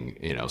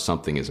reinventing,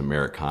 something as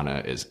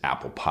Americana as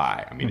apple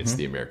pie. It's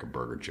the American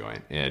burger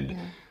joint. And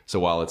so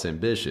while it's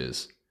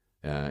ambitious,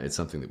 it's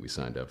something that we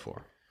signed up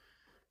for.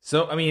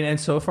 So, and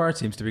so far it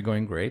seems to be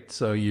going great.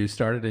 So you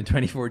started in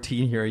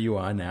 2014, here you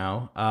are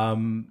now.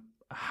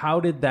 How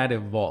did that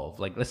evolve?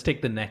 Let's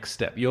take the next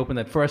step. You opened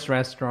that first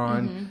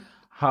restaurant. Mm-hmm.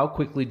 How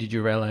quickly did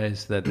you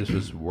realize that this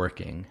was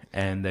working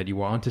and that you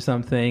were onto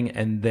something?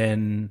 And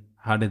then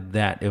how did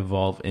that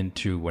evolve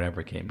into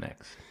whatever came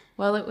next?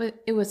 Well,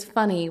 it was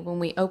funny when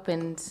we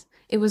opened.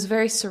 It was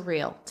very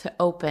surreal to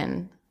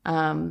open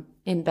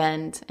in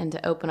Bend and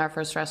to open our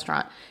first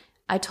restaurant.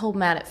 I told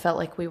Matt it felt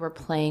like we were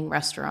playing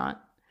restaurant.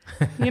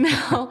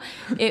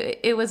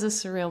 It was a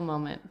surreal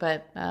moment,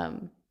 but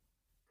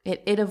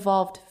it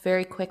evolved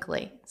very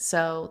quickly.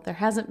 So there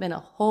hasn't been a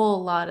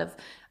whole lot of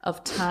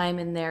time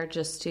in there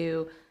just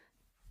to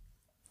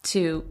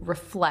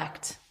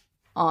reflect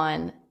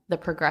on the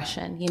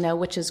progression,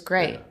 which is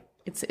great.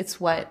 Yeah.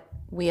 It's what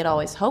we had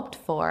always hoped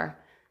for.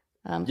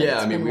 But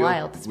it's been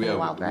wild. It's been a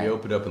wild ride. We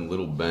opened up in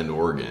Little Bend,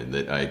 Oregon,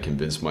 that I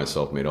convinced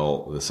myself made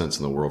all the sense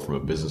in the world from a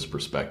business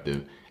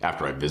perspective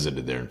after I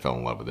visited there and fell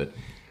in love with it.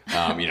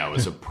 It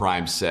was a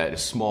prime set, a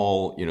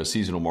small,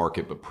 seasonal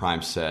market, but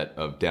prime set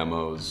of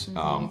demos,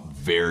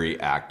 very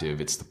active.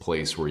 It's the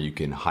place where you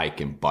can hike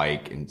and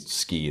bike and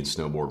ski and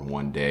snowboard in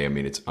one day.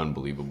 It's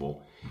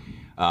unbelievable.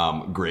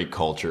 Great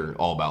culture,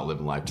 all about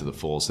living life to the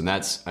fullest. And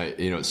that's,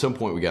 at some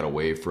point we got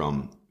away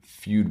from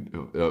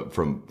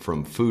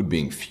food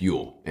being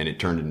fuel, and it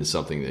turned into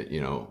something that,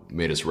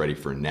 made us ready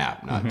for a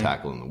nap, not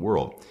tackling the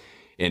world.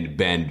 And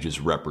Bend just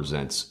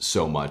represents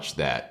so much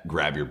that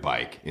grab your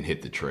bike and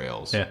hit the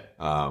trails. Yeah.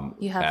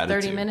 You have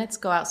attitude. 30 minutes,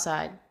 go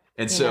outside.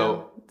 And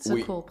so it's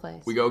a cool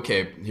place. We go,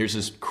 okay, here's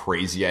this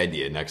crazy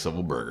idea, Next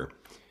Level Burger.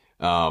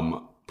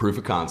 Proof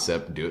of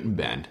concept, do it in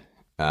Bend.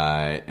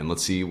 And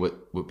let's see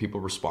what people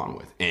respond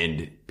with.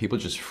 And people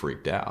just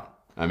freaked out.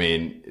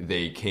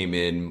 They came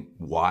in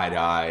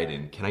wide-eyed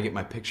and, can I get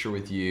my picture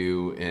with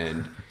you?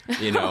 And,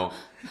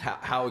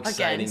 how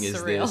exciting Again,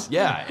 is surreal. this?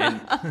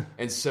 Yeah.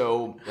 And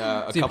so...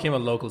 So you became a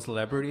local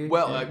celebrity?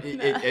 Well,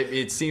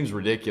 it seems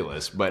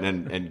ridiculous, but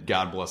and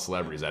God bless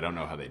celebrities. I don't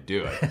know how they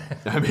do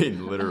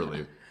it.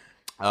 Literally.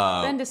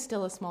 Bend is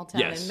still a small town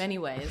yes. in many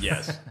ways.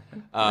 Yes.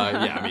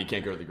 You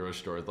can't go to the grocery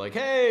store with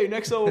hey,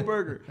 Next Level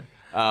Burger.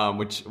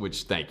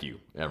 Which thank you,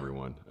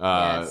 everyone.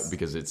 Yes.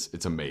 Because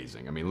it's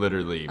amazing.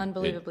 Literally.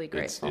 Unbelievably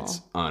grateful.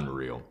 It's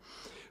unreal.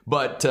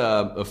 But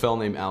a fellow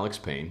named Alex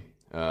Payne,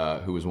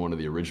 who was one of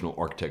the original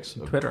architects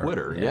of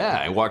Twitter.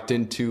 Yeah. I walked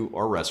into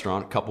our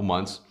restaurant a couple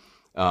months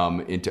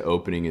into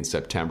opening in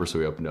September. So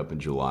we opened up in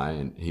July,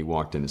 and he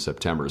walked in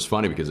September. It's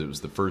funny because it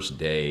was the first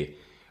day.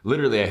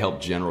 Literally, I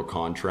helped general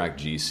contract,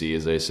 GC,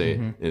 as they say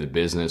in the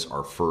business,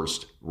 our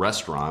first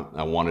restaurant.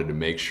 I wanted to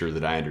make sure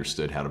that I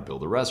understood how to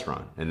build a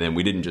restaurant. And then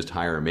we didn't just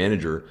hire a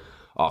manager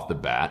off the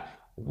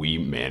bat. we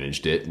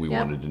managed it. We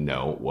wanted to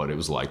know what it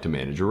was like to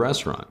manage a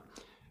restaurant.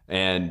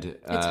 And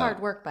it's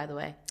hard work, by the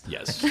way.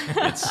 yes,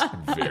 it's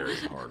very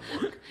hard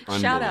work.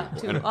 Shout out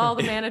to all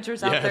the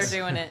managers out there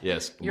doing it.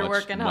 Yes, you're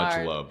working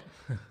hard. Much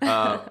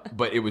love.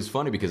 But it was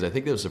funny because I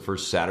think that was the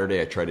first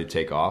Saturday I tried to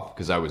take off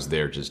because I was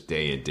there just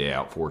day in, day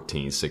out,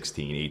 14,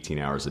 16, 18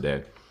 hours a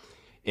day.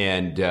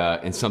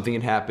 And something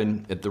had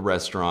happened at the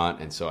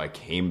restaurant, and so I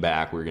came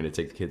back. We were going to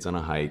take the kids on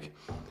a hike,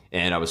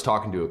 and I was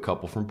talking to a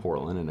couple from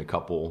Portland and a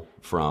couple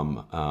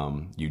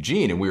from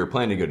Eugene, and we were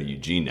planning to go to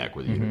Eugene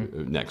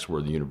next,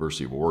 where the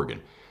University of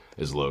Oregon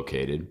is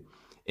located,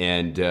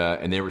 and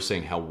they were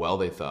saying how well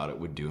they thought it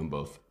would do in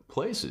both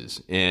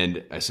places.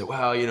 And I said,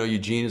 well,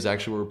 Eugene is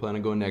actually where we're planning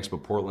on going next,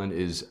 but Portland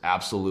is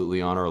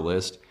absolutely on our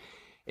list,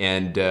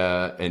 and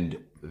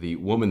the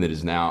woman that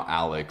is now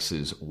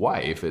Alex's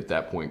wife, at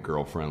that point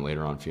girlfriend,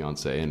 later on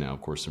fiance, and now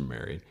of course they're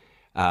married.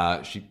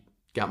 She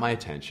got my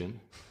attention,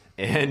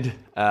 and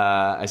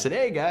I said,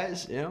 "Hey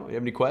guys, you have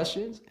any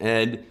questions?"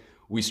 And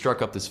we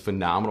struck up this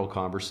phenomenal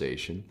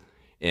conversation.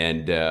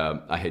 And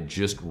I had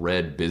just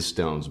read Biz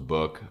Stone's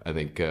book, I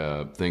think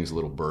Things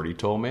Little Birdie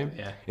Told Me.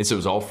 Yeah. And so it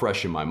was all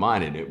fresh in my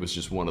mind. And it was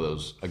just one of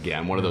those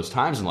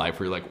times in life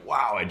where you're like,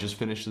 wow, I just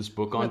finished this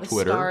book on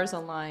Twitter. The stars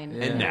align.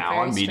 And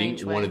now I'm meeting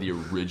one of the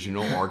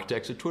original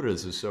architects of Twitter.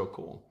 This is so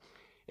cool.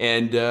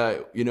 And,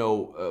 a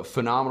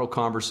phenomenal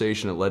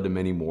conversation that led to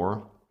many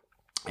more.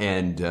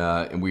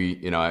 And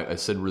we, I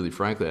said really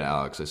frankly to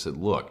Alex, I said,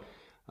 look,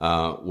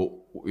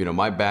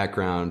 my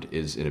background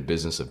is in a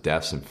business of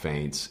deaths and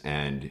faints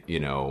and,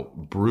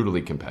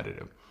 brutally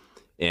competitive.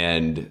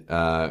 And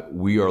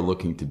we are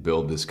looking to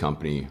build this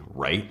company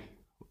right.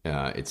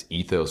 It's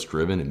ethos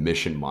driven and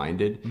mission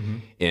minded.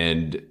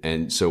 Mm-hmm.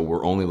 And so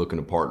we're only looking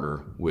to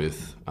partner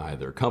with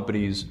either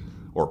companies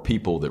or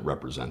people that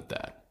represent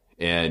that.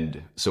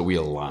 And so we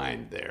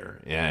aligned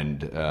there.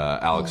 And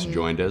Alex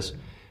joined us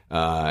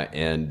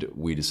and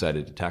we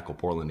decided to tackle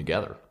Portland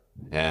together.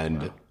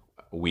 And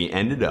we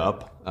ended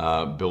up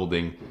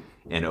building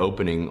and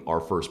opening our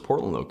first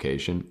Portland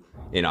location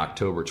in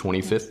October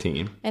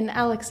 2015. And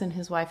Alex and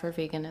his wife are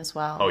vegan as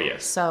well. Oh,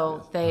 yes.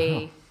 So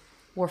they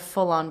were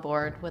full on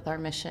board with our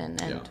mission,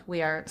 and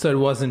we are. So it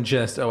wasn't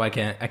just, I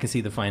can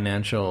see the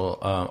financial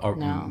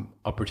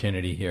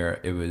opportunity here.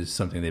 It was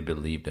something they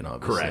believed in,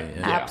 obviously. Correct.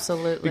 Yeah.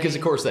 Absolutely. Because,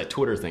 of course, that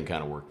Twitter thing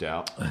kind of worked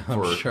out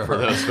for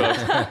those folks.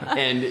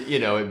 And,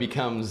 it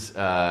becomes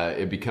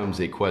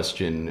a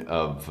question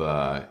of,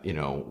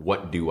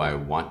 what do I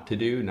want to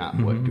do, not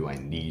what do I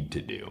need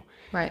to do.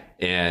 Right.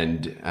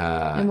 And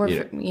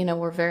we're,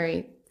 we're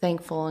very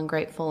thankful and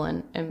grateful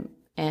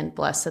and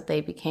blessed that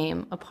they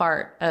became a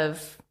part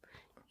of,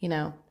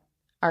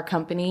 our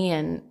company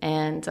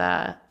and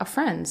our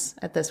friends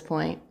at this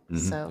point. Mm-hmm.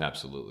 So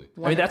absolutely.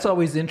 I mean, that's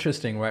always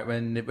interesting, right?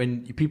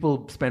 When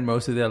people spend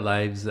most of their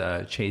lives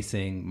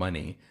chasing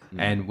money,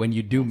 and when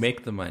you do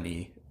make the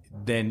money,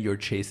 then you're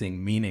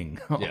chasing meaning.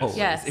 Always,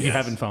 if you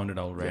haven't found it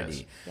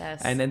already.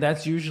 Yes. And then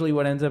that's usually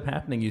what ends up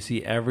happening. You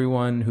see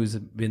everyone who's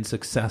been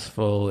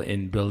successful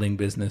in building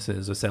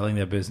businesses or selling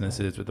their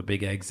businesses with a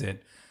big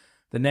exit.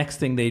 The next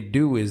thing they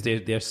do is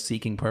they're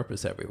seeking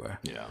purpose everywhere.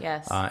 Yeah.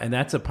 Yes. And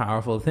that's a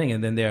powerful thing.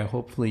 And then they're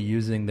hopefully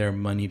using their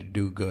money to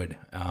do good.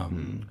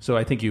 So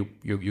I think you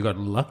got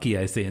lucky,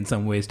 I say, in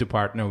some ways, to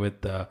partner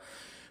with the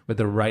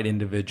right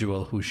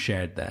individual who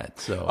shared that.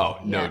 So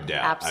no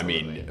doubt.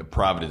 Absolutely. I mean,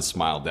 Providence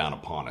smiled down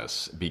upon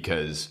us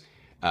because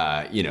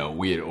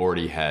we had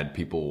already had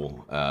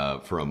people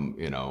from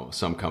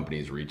some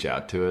companies reach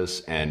out to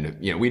us, and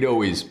we'd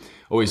always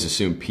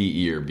assume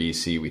PE or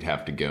VC we'd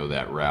have to go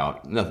that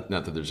route. Not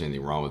that there's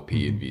anything wrong with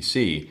PE and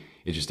VC.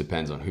 It just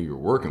depends on who you're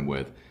working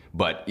with.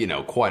 But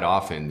quite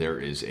often there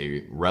is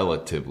a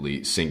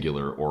relatively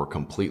singular or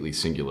completely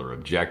singular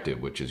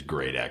objective, which is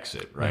great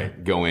exit,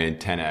 right? Go in,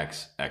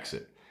 10x,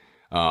 exit.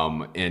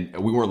 And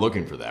we weren't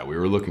looking for that. We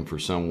were looking for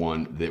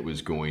someone that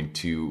was going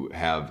to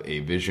have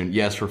a vision,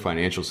 yes, for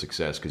financial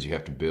success, because you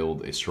have to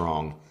build a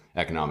strong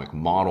economic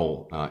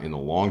model in the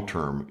long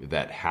term.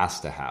 That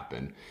has to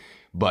happen.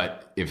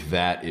 But if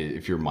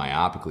you're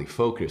myopically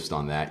focused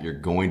on that, you're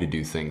going to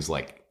do things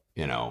like,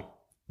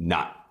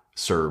 not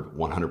serve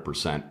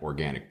 100%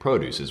 organic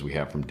produce as we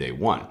have from day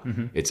one.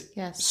 Mm-hmm. It's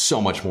so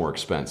much more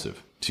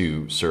expensive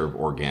to serve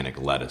organic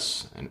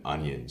lettuce and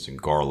onions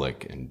and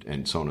garlic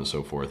and so on and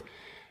so forth,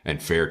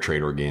 and fair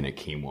trade organic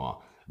quinoa.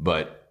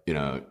 But,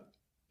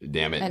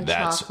 damn it, and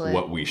that's chocolate.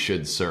 what we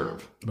should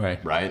serve.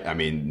 Right? I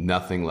mean,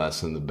 nothing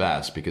less than the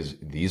best, because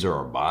these are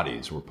our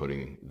bodies we're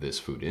putting this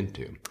food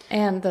into.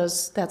 And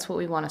that's what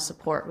we want to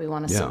support. We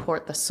want to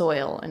support the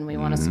soil, and we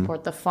want to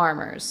support the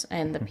farmers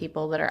and the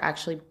people that are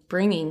actually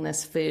bringing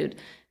this food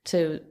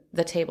to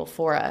the table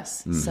for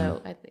us. Mm-hmm.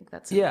 So I think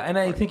that's important. And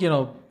I think,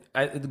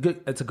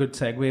 it's a good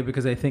segue,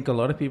 because I think a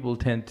lot of people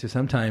tend to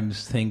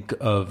sometimes think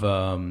of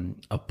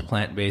a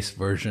plant-based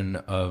version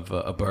of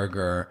a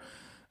burger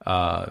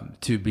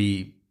to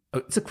be,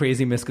 it's a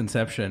crazy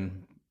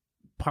misconception.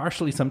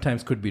 Partially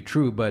sometimes could be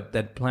true, but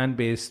that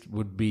plant-based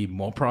would be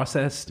more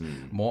processed,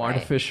 more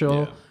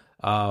artificial,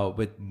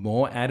 with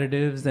more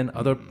additives than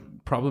other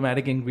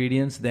problematic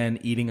ingredients than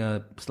eating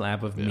a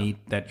slab of meat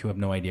that you have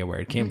no idea where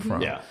it came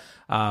from. Yeah.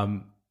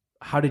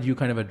 How did you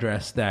kind of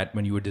address that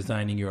when you were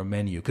designing your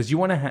menu? Because you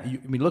want to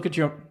have, look at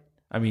your,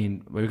 we're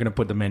going to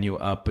put the menu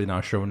up in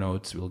our show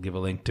notes. We'll give a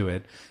link to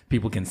it.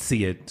 People can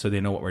see it so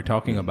they know what we're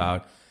talking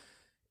about.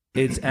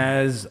 It's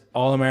as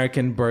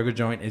all-American burger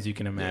joint as you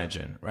can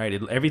imagine, right?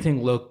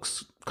 Everything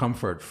looks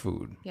comfort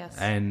food. Yes.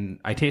 And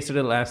I tasted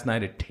it last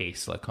night. It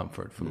tastes like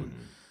comfort food.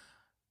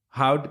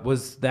 How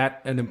was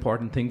that an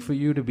important thing for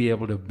you to be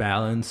able to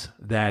balance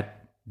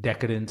that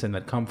decadence and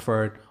that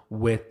comfort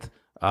with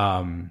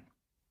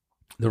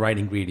the right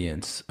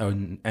ingredients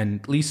and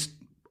at least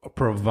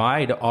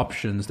provide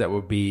options that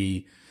would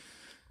be,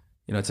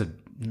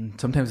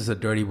 sometimes it's a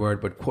dirty word,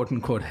 but quote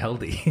unquote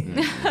healthy.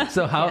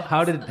 So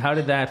how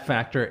did that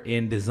factor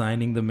in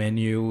designing the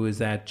menu? Is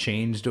that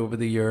changed over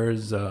the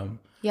years?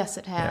 Yes,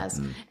 it has.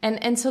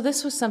 And so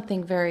this was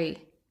something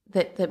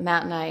that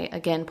Matt and I,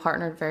 again,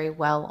 partnered very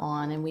well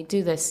on. And we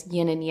do this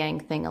yin and yang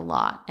thing a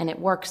lot. And it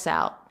works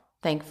out,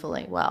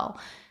 thankfully, well.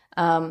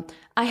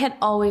 I had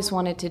always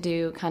wanted to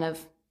do kind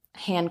of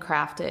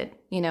handcrafted,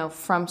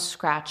 from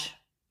scratch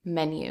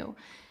menu.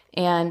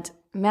 And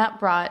Matt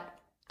brought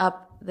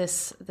up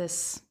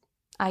this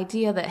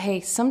idea that,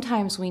 hey,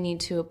 sometimes we need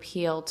to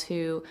appeal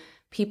to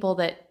people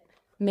that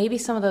maybe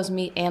some of those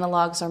meat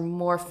analogs are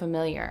more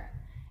familiar.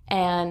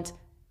 And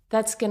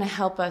that's going to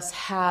help us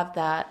have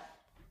that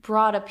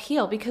broad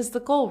appeal, because the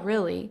goal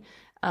really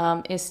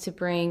is to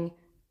bring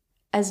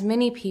as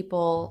many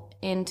people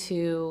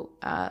into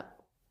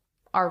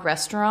our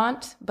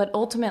restaurant, but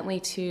ultimately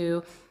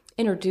to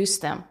introduce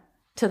them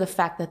to the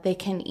fact that they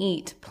can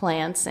eat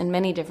plants in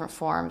many different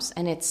forms,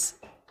 and it's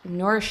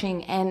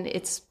nourishing and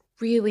it's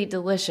really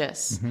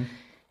delicious.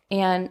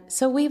 And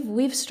so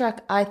we've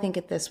struck, I think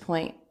at this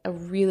point, a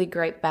really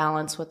great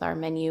balance with our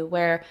menu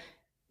where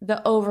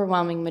the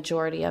overwhelming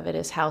majority of it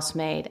is house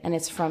made and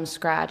it's from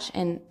scratch.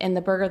 And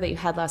the burger that you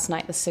had last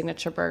night, the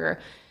signature burger,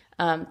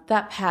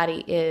 that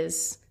patty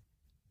is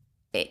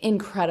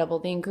incredible.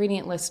 The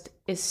ingredient list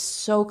is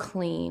so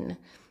clean,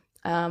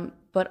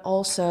 but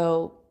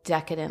also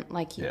decadent,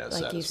 like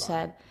you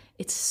said.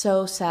 It's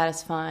so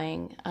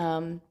satisfying.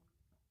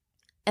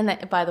 And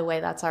that, by the way,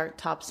 that's our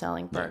top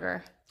selling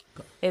burger.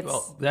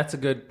 Well, that's a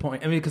good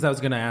point. Because I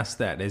was going to ask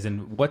that, as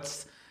in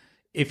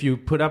if you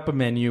put up a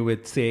menu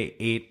with, say,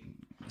 8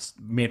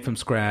 made from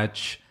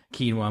scratch,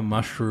 quinoa,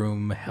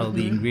 mushroom,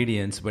 healthy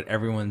ingredients, but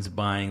everyone's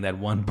buying that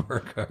one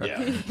burger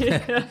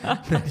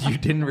that you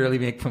didn't really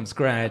make from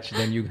scratch,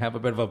 then you have a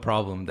bit of a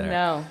problem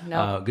there.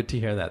 No. Good to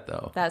hear that,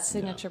 though. That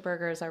signature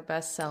burger is our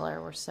best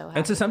seller. We're so happy.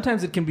 And so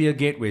sometimes it can be a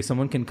gateway.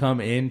 Someone can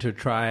come in to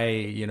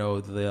try,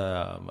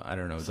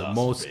 the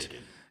most... Bacon.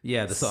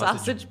 Yeah, the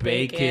sausage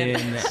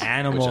bacon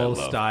animal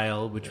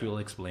style, which we'll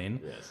explain.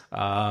 Yes.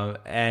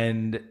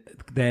 And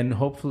then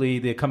hopefully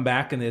they come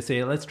back and they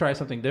say, let's try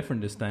something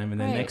different this time. And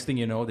then next thing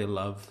you know, they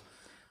love...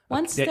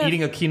 They're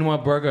eating a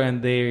quinoa burger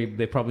and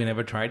they probably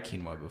never tried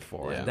quinoa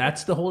before. And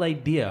that's the whole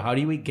idea. How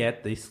do we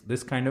get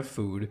this kind of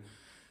food,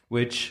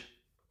 which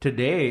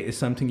today is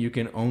something you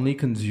can only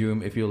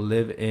consume if you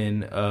live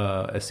in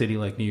a city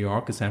like New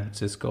York or San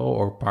Francisco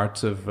or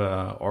parts of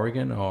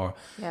Oregon or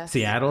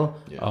Seattle,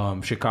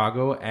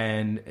 Chicago,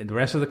 and the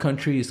rest of the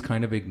country is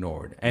kind of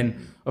ignored.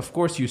 And of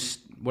course,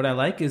 what I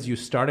like is you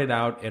started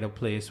out at a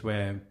place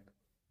where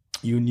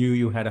you knew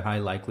you had a high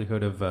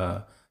likelihood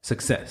of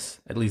success.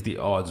 At least the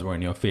odds were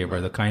in your favor.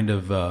 The kind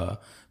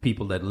of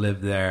people that live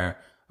there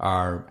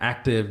are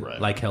active,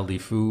 like healthy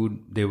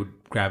food. They would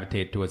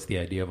gravitate towards the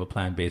idea of a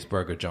plant-based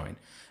burger joint.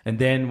 And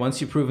then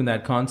once you've proven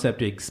that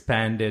concept, you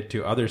expand it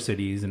to other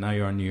cities, and now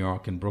you're in New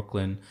York and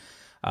Brooklyn.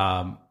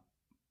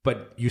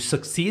 But you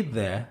succeed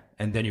there,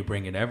 and then you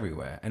bring it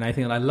everywhere. And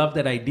I love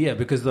that idea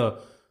because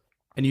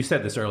and you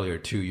said this earlier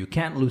too, you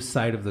can't lose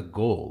sight of the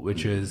goal,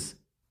 which is,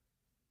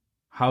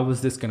 how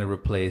is this going to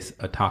replace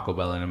a Taco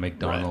Bell and a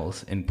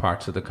McDonald's in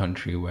parts of the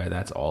country where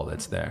that's all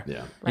that's there?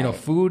 Yeah.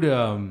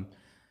 Food...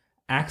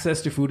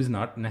 access to food is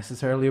not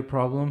necessarily a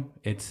problem.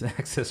 It's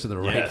access to the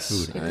right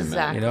food.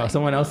 Exactly.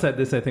 Someone else said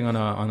this, I think,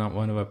 on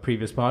one of our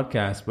previous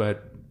podcasts,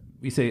 but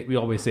we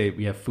always say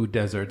we have food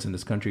deserts in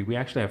this country. We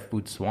actually have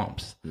food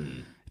swamps.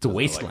 It's a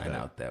wasteland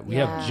out there. We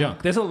have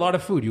junk. There's a lot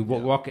of food. You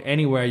walk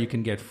anywhere, you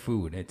can get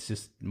food. It's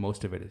just,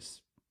 most of it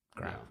is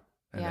crap.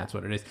 And that's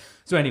what it is.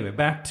 So anyway,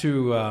 back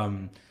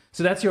to,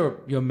 so that's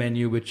your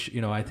menu, which,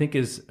 I think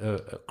is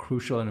a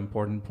crucial and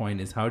important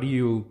point, is how do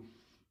you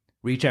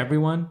reach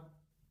everyone?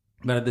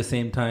 But at the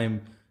same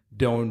time,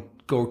 don't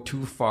go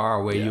too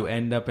far where you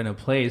end up in a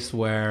place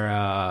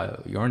where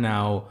you're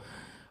now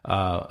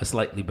a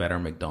slightly better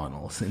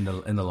McDonald's in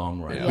the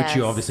long run, which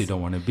you obviously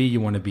don't want to be. You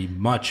want to be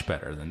much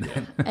better than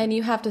that. And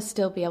you have to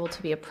still be able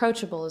to be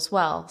approachable as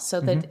well,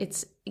 so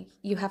that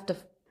you have to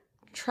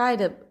try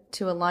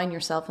to align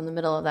yourself in the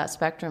middle of that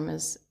spectrum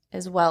as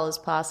well as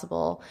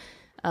possible.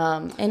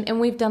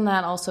 And we've done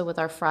that also with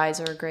our fries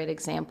are a great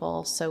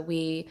example. So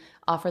we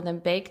offer them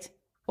baked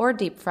or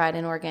deep fried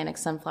in organic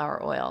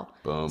sunflower oil.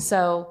 Boom.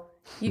 So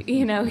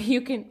you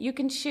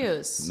can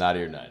choose.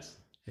 Naughty or nice.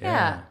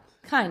 Yeah.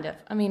 Kind of.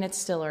 I mean, it's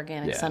still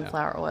organic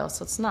sunflower oil,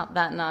 so it's not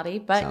that naughty.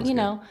 But, Sounds you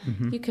know,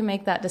 you can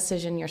make that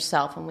decision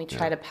yourself, and we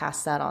try to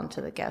pass that on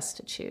to the guests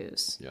to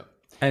choose. Yep.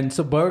 And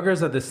so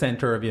burgers are the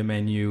center of your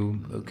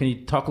menu. Can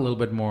you talk a little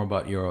bit more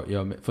about your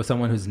for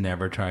someone who's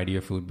never tried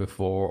your food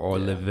before or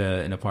live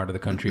in a part of the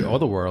country or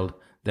the world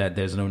that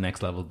there's no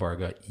next level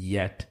burger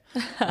yet?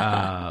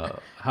 How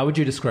would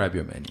you describe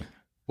your menu?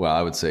 Well,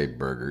 I would say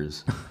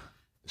burgers,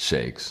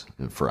 shakes,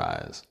 and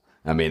fries.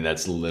 I mean,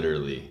 that's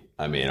literally,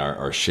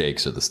 our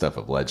shakes are the stuff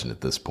of legend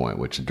at this point,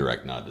 which a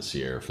direct nod to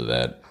Sierra for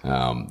that.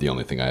 The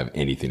only thing I have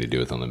anything to do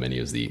with on the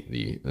menu is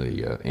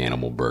the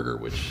animal burger,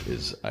 which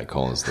is, I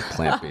call it the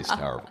plant-based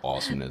Tower of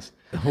Awesomeness.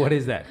 What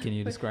is that? Can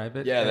you describe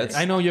it? Yeah, that's...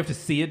 I know you have to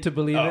see it to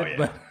believe it,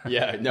 but...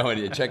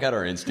 Check out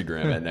our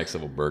Instagram at Next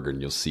Level Burger,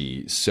 and you'll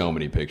see so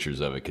many pictures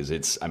of it, because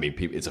it's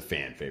a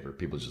fan favorite.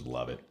 People just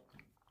love it.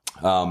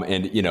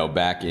 And, you know,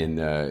 back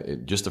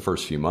in just the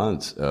first few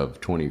months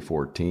of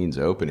 2014's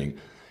opening,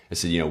 I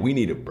said, you know, we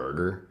need a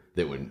burger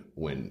that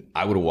when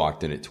I would have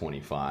walked in at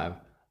 25,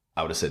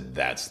 I would have said,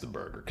 that's the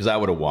burger. Because I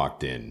would have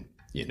walked in,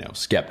 you know,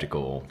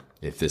 skeptical.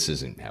 If this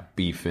doesn't have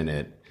beef in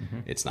it,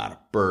 it's not a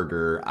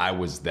burger. I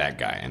was that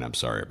guy. And I'm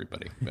sorry,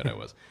 everybody, but I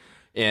was.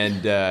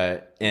 And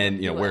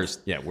you know, where's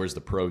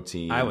the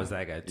protein? I was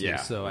that guy too,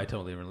 so I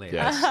totally relate.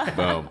 Yes,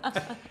 boom.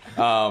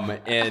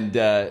 And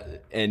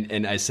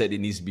I said it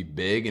needs to be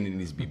big and it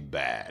needs to be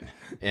bad.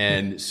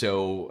 And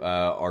so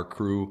our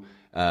crew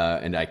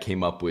and I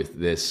came up with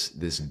this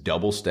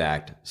double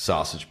stacked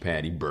sausage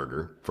patty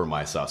burger for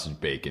my sausage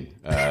bacon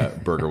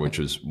burger, which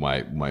was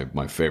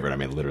my favorite. I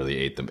mean, literally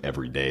ate them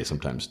every day,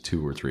 sometimes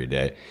 2 or 3 a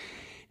day.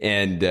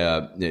 And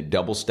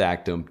double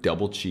stacked them,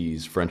 double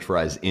cheese, French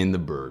fries in the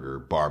burger,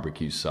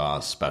 barbecue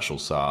sauce, special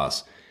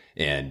sauce,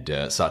 and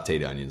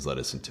sauteed onions,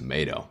 lettuce, and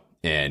tomato.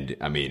 And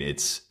I mean,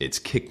 it's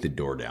kicked the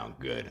door down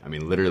good. I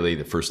mean, literally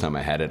the first time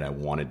I had it, I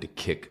wanted to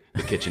kick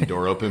the kitchen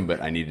door open,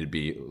 but I needed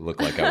to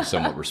look like I was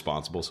somewhat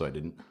responsible, so I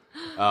didn't.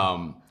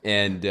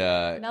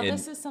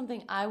 This is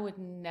something I would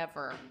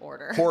never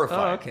order.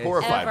 Horrified.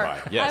 Horrified Ever. by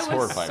it. Yes,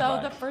 horrified by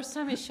it. The first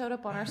time it showed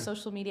up on our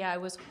social media, I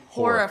was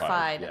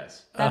horrified.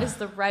 Yes. That is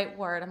the right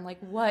word. I'm like,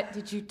 what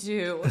did you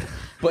do?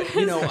 But,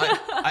 you know,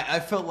 I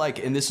felt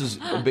like, and this is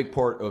a big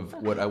part of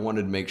what I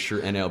wanted to make sure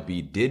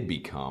NLB did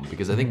become,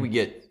 because I think we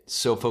get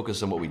so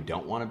focused on what we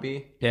don't want to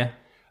be,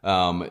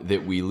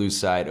 that we lose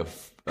sight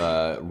of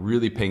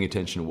really paying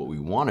attention to what we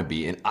want to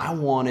be. And I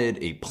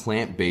wanted a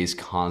plant-based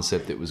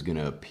concept that was going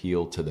to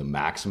appeal to the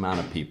max amount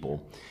of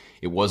people.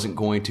 It wasn't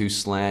going to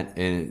slant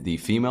in the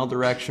female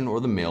direction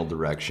or the male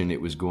direction. It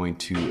was going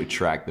to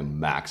attract the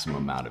maximum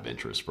amount of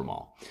interest from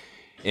all.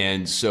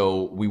 And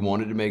so we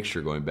wanted to make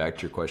sure, going back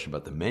to your question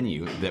about the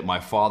menu, that my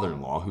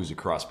father-in-law, who's a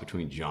cross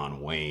between John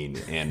Wayne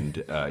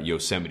and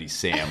Yosemite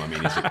Sam, I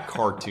mean, he's a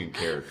cartoon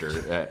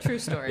character. True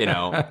story. You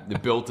know,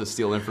 built a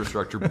steel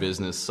infrastructure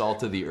business,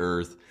 salt of the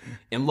earth,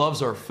 and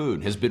loves our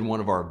food, has been one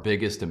of our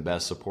biggest and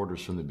best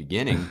supporters from the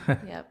beginning.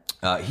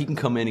 Yep. He can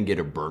come in and get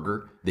a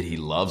burger that he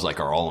loves, like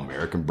our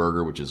All-American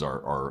burger, which is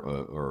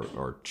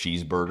our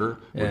cheeseburger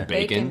with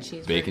bacon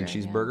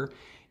cheeseburger. Yeah.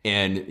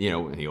 And, you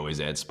know, he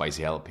always adds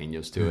spicy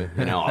jalapenos to it.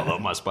 You know, I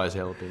love my spicy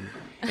jalapenos.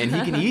 And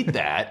he can eat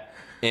that.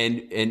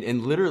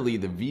 And literally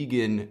the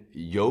vegan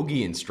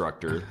yogi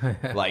instructor,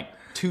 like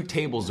 2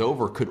 tables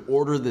over, could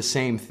order the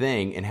same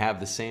thing and have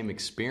the same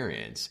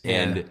experience.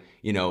 Yeah. And,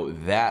 you know,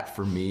 that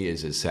for me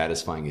is as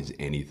satisfying as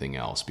anything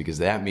else, because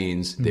that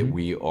means that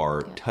we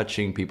are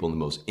touching people in the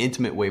most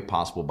intimate way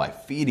possible by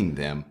feeding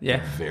them the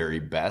very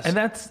best. And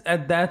that's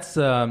that's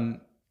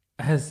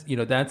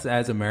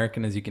as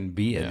American as you can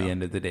be at the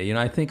end of the day. You know,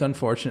 I think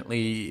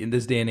unfortunately in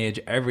this day and age,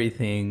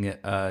 everything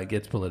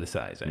gets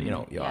politicized. You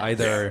know, you're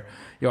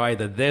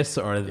either this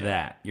or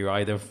that. You're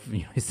either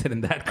you sit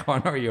in that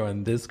corner, or you're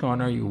in this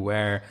corner. You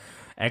wear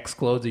X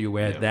clothes, or you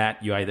wear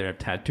that. You either have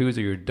tattoos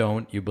or you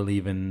don't. You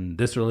believe in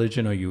this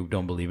religion or you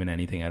don't believe in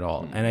anything at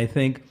all. And I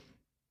think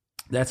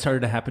that started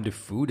to happen to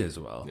food as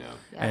well. Yeah.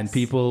 Yes. And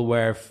people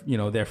wear,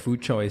 their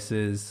food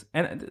choices,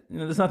 and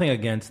there's nothing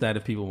against that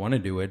if people want to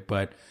do it,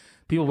 but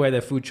people wear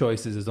their food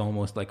choices as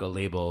almost like a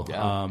label.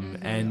 Yeah.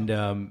 And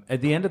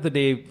at the end of the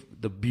day,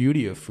 the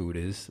beauty of food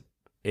is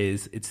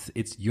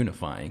it's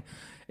unifying.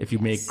 If you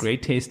make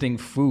great tasting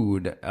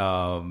food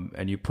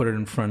and you put it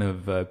in front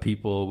of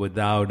people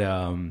without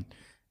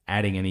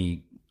adding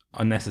any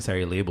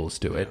unnecessary labels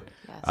to it.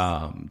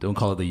 Don't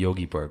call it the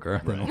yogi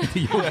burger. Right.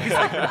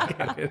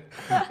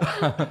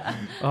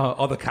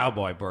 Or the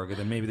cowboy burger.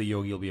 Then maybe the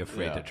yogi will be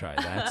afraid to try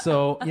that.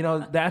 So,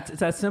 it's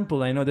that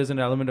simple. I know there's an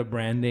element of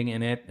branding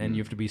in it, and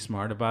you have to be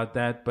smart about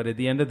that. But at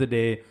the end of the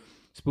day,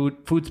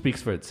 food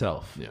speaks for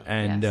itself. Yeah.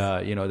 And,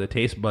 the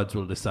taste buds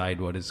will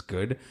decide what is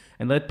good.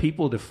 And let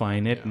people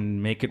define it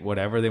and make it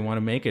whatever they want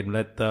to make it. And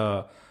let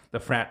the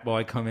frat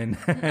boy come in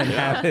and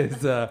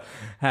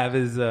have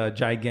his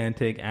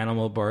gigantic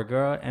animal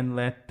burger, and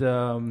let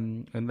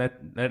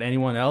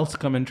anyone else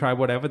come and try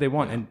whatever they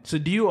want. And so,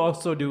 do you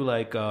also do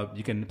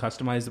you can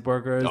customize the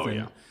burgers?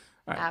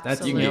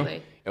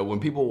 Absolutely. When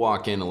people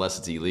walk in, unless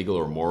it's illegal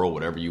or immoral,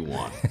 whatever you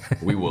want,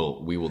 we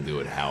will do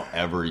it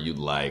however you'd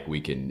like.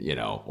 We can,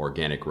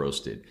 organic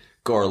roasted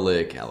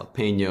garlic,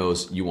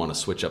 jalapenos. You want to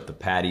switch up the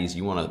patties.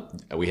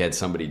 We had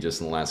somebody just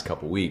in the last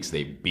couple of weeks,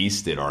 they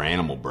beasted our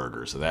animal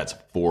burger. So that's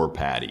 4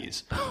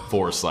 patties,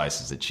 4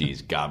 slices of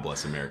cheese. God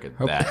bless America.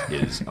 That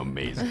is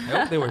amazing. I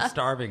hope they were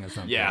starving or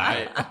something.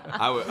 Yeah.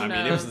 I mean,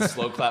 it was the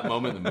slow clap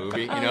moment in the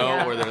movie,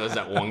 where there's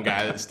that one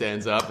guy that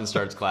stands up and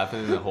starts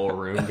clapping and the whole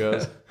room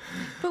goes.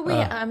 But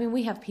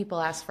we have people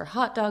ask for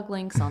hot dog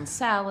links on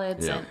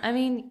salads. Yeah.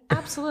 And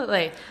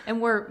absolutely. And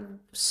we're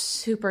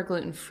super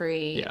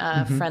gluten-free,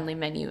 friendly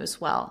menu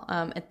as well.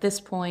 At this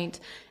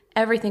point,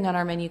 everything on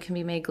our menu can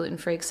be made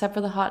gluten-free except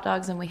for the hot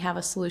dogs, and we have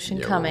a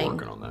solution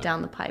coming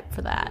down the pipe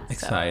for that.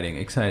 Exciting.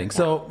 Yeah.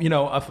 So,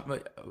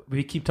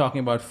 we keep talking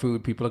about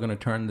food. People are going to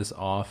turn this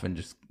off and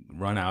just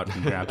run out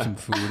and grab some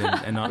food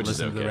and not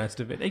listen to the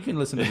rest of it. They can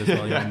listen to this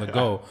while you're on the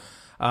go.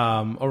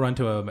 Or run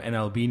to an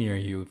NLB near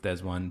you if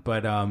there's one.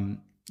 But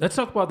let's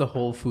talk about the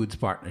Whole Foods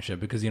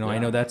partnership because, I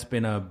know that's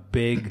been a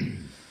big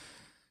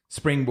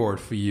springboard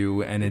for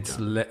you, and it's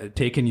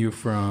taken you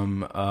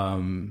from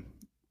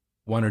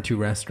 1 or 2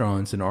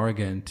 restaurants in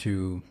Oregon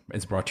to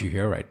it's brought you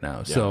here right now.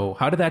 Yeah. So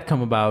how did that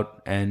come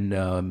about?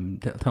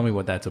 And tell me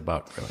what that's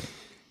about, really.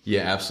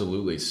 Yeah,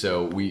 absolutely.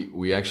 So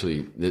we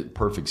actually, the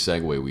perfect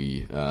segue,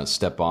 we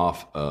step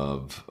off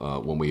of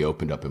when we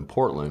opened up in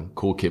Portland,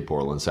 Cool Kid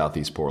Portland,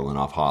 Southeast Portland,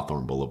 off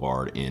Hawthorne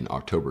Boulevard in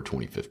October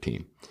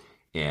 2015.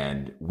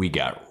 And we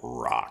got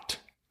rocked.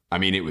 I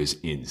mean, it was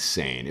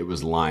insane. It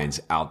was lines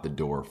out the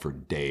door for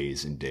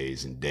days and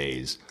days and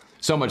days.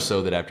 So much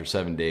so that after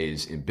 7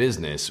 days in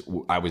business,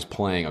 I was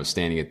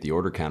standing at the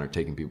order counter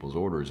taking people's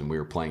orders, and we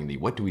were playing the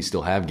 "What do we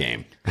still have"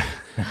 game.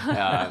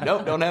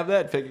 Nope, don't have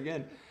that. Pick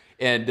again.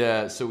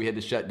 And so we had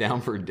to shut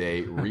down for a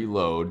day,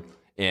 reload,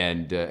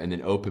 and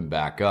then open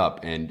back up.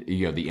 And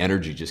the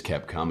energy just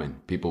kept coming.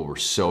 People were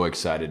so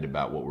excited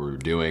about what we were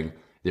doing.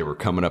 They were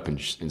coming up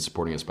and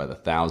supporting us by the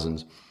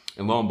thousands.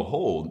 And lo and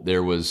behold,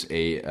 there was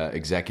a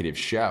executive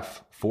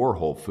chef for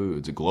Whole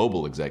Foods, a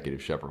global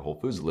executive chef for Whole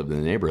Foods that lived in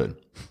the neighborhood.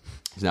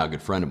 He's now a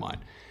good friend of mine,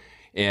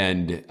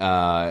 and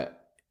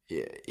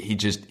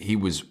he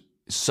was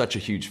such a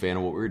huge fan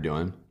of what we were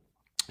doing.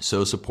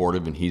 So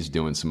supportive, and he's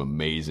doing some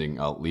amazing,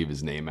 I'll leave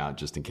his name out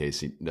just in case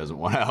he doesn't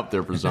want it out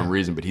there for some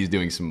reason, but he's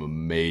doing some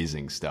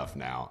amazing stuff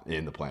now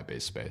in the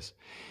plant-based space.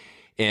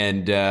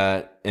 And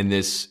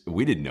this,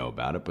 we didn't know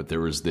about it, but there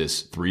was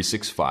this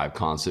 365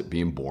 concept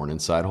being born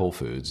inside Whole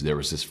Foods. There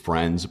was this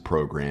Friends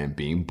program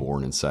being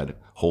born inside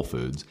Whole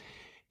Foods.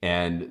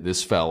 And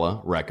this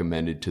fella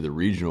recommended to the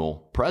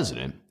regional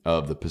president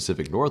of the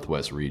Pacific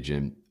Northwest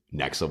region,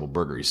 Next Level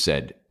Burger. He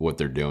said what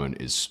they're doing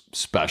is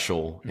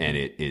special, and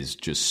it is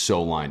just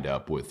so lined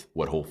up with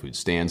what Whole Foods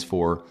stands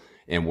for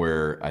and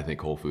where I think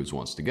Whole Foods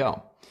wants to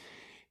go.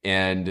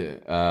 And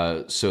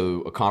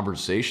so a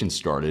conversation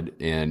started,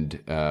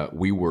 and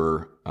we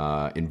were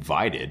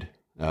invited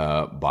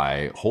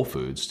by Whole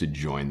Foods to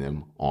join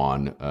them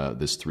on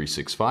this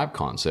 365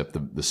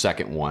 concept, the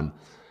second one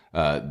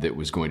that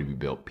was going to be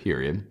built,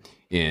 period,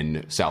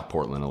 in South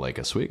Portland and Lake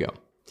Oswego.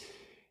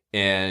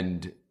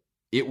 And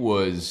it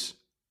was...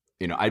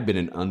 I'd been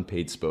an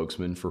unpaid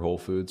spokesman for Whole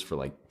Foods for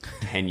like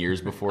 10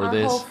 years before Our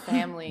this. Whole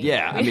family.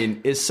 Yeah. I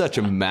mean, it's such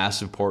a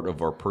massive part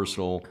of our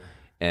personal,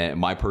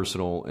 my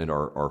personal and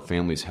our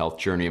family's health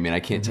journey. I mean, I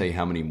can't tell you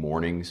how many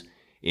mornings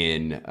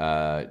in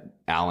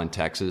Allen,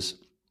 Texas,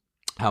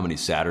 how many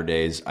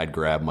Saturdays I'd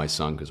grab my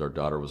son because our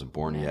daughter wasn't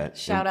born yet.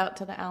 Shout out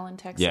to the Allen,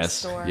 Texas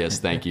store. Yes,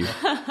 thank you.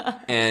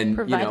 And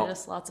provided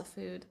us lots of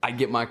food. I'd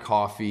get my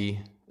coffee,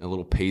 a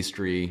little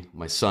pastry.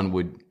 My son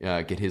would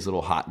get his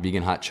little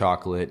vegan hot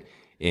chocolate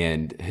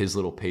and his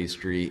little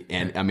pastry.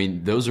 And I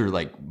mean, those are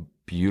like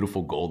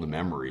beautiful golden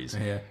memories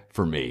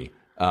for me.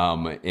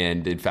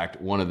 And in fact,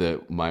 one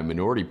of my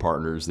minority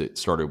partners that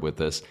started with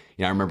us,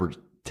 I remember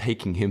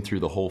taking him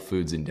through the Whole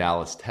Foods in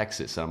Dallas,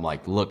 Texas. And I'm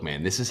like, look,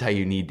 man, this is how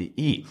you need to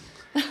eat.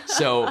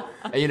 So,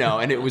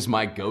 and it was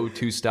my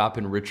go-to stop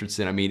in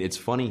Richardson. I mean, it's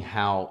funny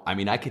how,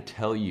 I could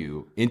tell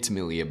you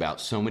intimately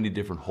about so many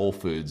different Whole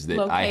Foods that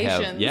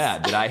Locations.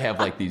 I have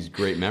like these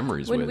great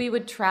memories with. When we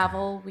would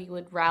travel, we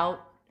would route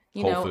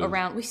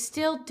around. We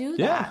still do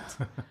that.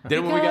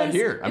 Then when we got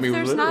here, if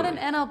there's not an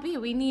NLB,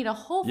 we need a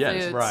Whole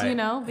Foods,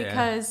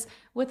 because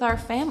with our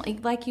family,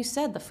 like you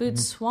said, the food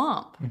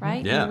swamp,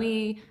 right? Yeah. And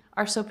we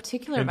are so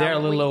particular and about they're it. a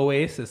little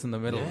oasis in the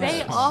middle.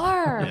 They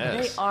are.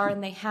 Yes. They are,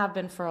 and they have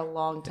been for a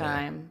long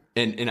time.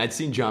 And I'd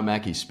seen John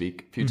Mackey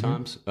speak a few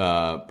times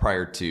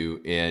prior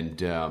to,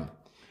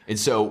 and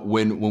so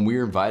when we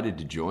were invited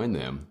to join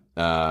them,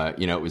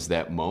 it was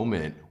that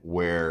moment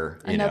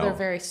where another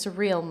very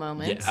surreal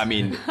moment. Yeah, I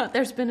mean,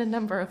 there's been a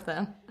number of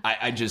them.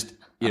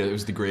 it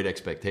was the Great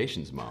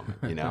Expectations moment.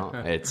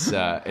 It's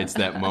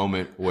that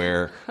moment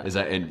where,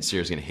 and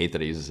Sarah's going to hate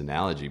that I use this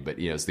analogy, but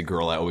it's the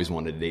girl I always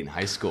wanted to date in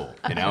high school.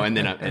 And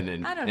then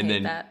I don't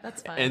hate that.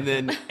 That's fine.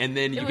 And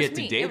then you get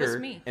to date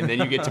her, and then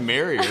you get to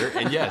marry her.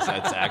 And yes,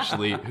 that's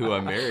actually who I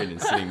married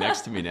and sitting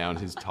next to me now, and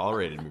who's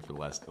tolerated me for the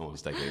last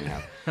almost decade and a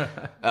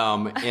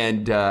half.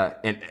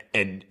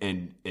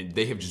 And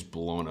they have just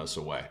blown us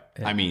away.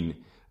 Yeah. I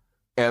mean,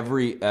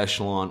 every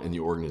echelon in the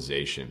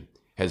organization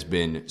has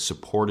been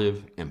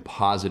supportive and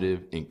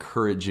positive,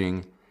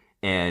 encouraging,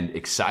 and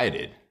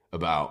excited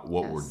about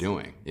what we're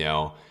doing.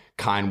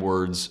 Kind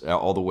words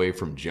all the way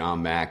from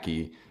John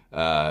Mackey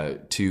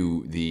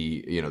to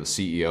the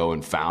CEO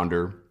and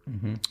founder,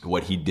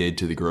 what he did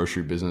to the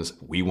grocery business,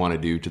 we want to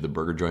do to the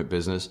burger joint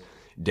business,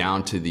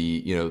 down to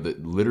the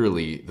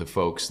literally the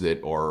folks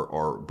that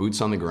are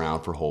boots on the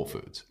ground for Whole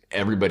Foods,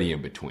 everybody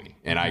in between.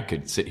 And I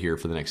could sit here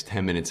for the next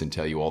 10 minutes and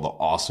tell you all the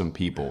awesome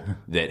people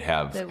that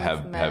have in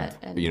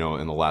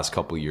the last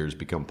couple of years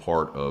become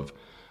part of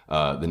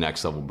the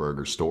Next Level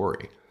Burger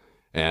story.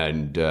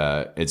 And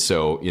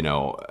so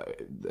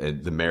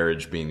the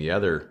marriage being the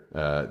other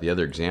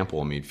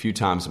example. I mean, a few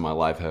times in my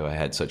life have I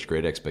had such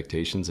great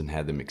expectations and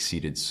had them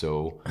exceeded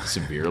so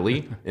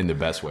severely in the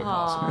best way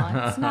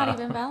possible. It's not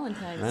even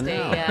Valentine's Day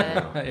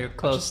yet. You're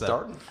close.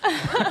 Starting.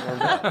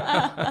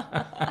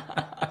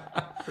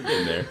 We're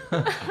getting there.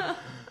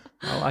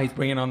 Oh, he's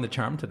bringing on the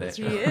charm today.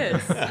 He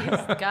is.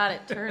 He's got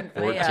it turned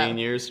way up. 14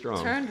 years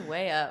strong. Turned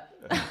way up.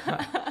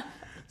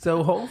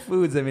 So Whole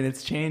Foods, I mean,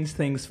 it's changed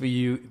things for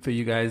you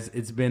guys.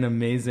 It's been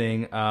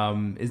amazing.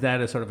 Is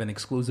that a sort of an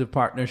exclusive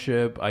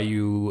partnership? Are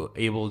you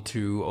able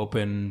to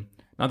open,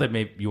 not that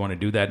maybe you want to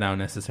do that now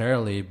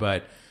necessarily,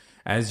 but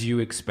as you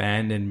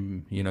expand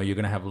and, you're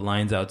going to have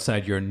lines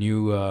outside your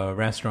new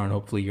restaurant,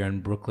 hopefully you're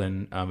in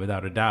Brooklyn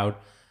without a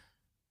doubt,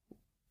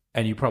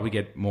 and you probably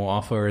get more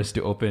offers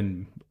to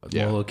open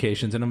more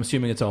locations. And I'm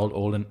assuming it's all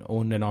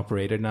owned and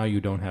operated now. You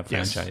don't have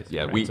franchise.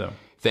 Yeah, right?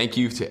 Thank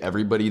you to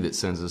everybody that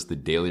sends us the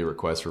daily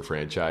requests for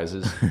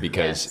franchises,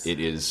 because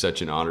it is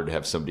such an honor to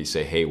have somebody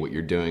say, hey, what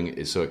you're doing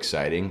is so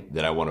exciting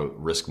that I want to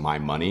risk my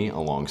money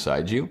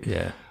alongside you.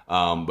 Yeah.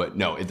 But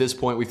no, at this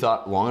point, we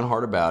thought long and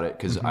hard about it,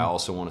 because I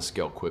also want to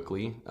scale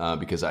quickly,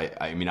 because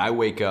I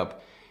wake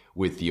up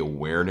with the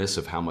awareness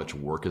of how much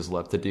work is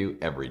left to do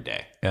every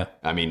day. Yeah.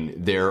 I mean,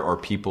 there are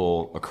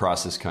people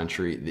across this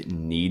country that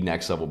need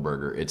Next Level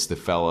Burger. It's the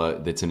fella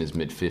that's in his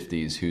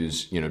mid-50s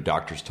whose,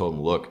 doctors told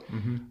him, look,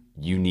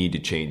 you need to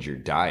change your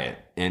diet.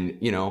 And,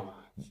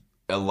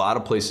 a lot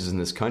of places in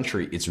this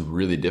country, it's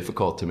really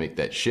difficult to make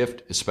that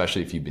shift,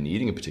 especially if you've been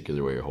eating a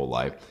particular way your whole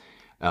life.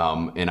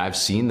 And I've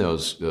seen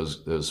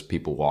those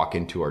people walk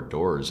into our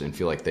doors and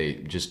feel like they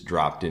just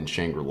dropped in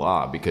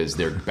Shangri-La, because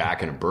they're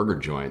back in a burger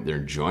joint, they're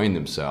enjoying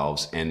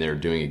themselves, and they're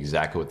doing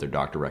exactly what their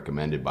doctor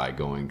recommended by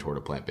going toward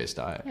a plant-based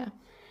diet. Yeah.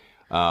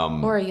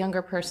 Or a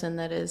younger person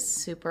that is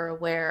super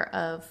aware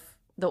of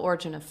the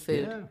origin of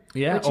food.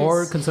 Yeah,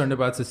 or concerned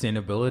about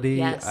sustainability.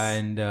 Yes.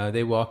 And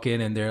they walk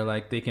in and they're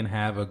like, they can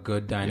have a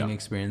good dining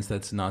experience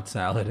that's not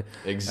salad.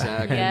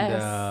 Exactly.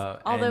 Yes.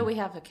 Although we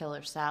have a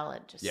killer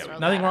salad. Just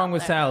nothing wrong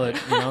with salad. It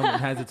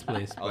has its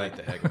place. I like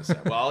the heck of a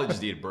salad. Well, I'll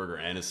just eat a burger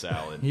and a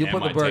salad. You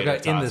put the burger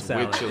in the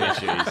salad. With chili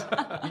cheese.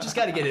 You just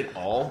got to get it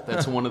all.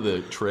 That's one of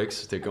the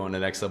tricks to going to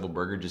Next Level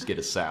Burger. Just get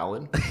a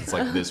salad. It's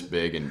like this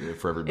big, and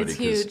for everybody, it's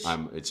huge.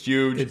 It's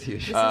huge. This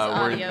is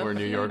we're in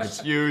New York.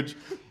 It's huge.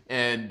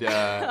 And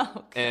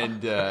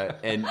and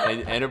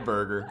a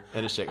burger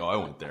and a shake. Oh, I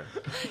went there.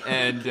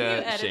 And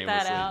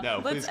shamelessly, no,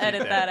 let's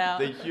edit that out.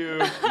 The huge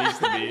needs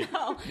to be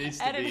needs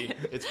to be.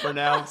 It's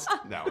pronounced.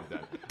 No,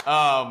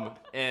 I'm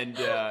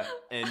done.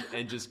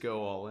 And just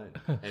go all in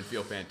and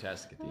feel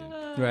fantastic at the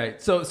end.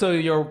 Right. So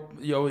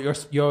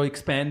you're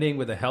expanding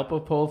with the help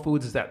of Whole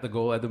Foods. Is that the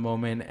goal at the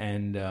moment?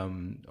 And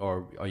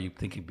or are you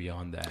thinking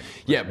beyond that?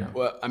 Yeah.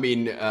 Well, I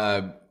mean.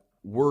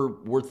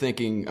 We're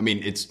thinking, I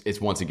mean,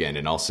 it's once again,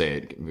 and I'll say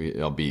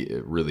it, I'll be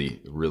really,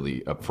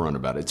 really upfront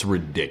about it. It's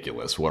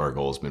ridiculous what our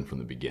goal has been from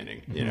the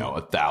beginning.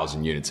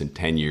 1,000 units in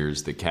 10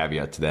 years. The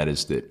caveat to that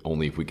is that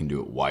only if we can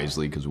do it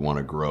wisely, because we want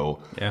to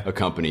grow a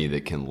company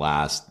that can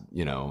last,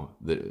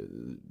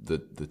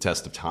 the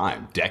test of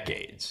time,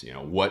 decades.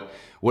 What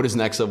is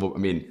Next Level? I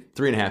mean,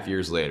 3.5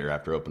 years later,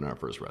 after opening our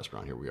first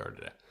restaurant, here we are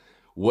today.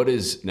 What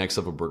does Next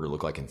Level Burger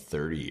look like in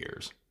 30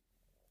 years?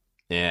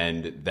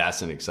 And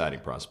that's an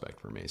exciting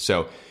prospect for me.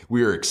 So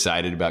we are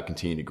excited about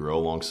continuing to grow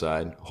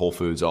alongside Whole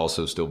Foods.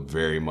 Also still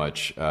very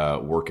much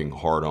working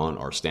hard on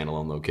our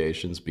standalone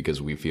locations,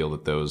 because we feel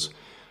that those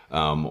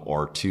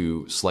are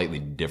two slightly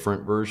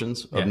different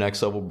versions of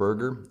Next Level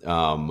Burger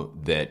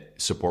that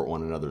support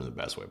one another in the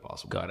best way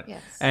possible. Got it.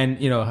 Yes.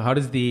 And, how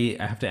does I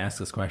have to ask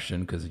this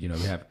question because, we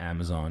have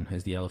Amazon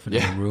as the elephant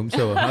in the room.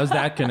 So how's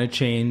that going to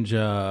change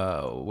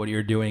what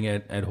you're doing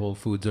at Whole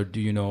Foods? Or do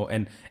you know,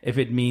 and if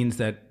it means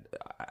that,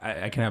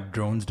 I can have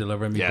drones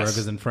deliver me Yes.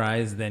 burgers and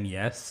fries, then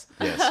yes.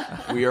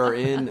 Yes, we are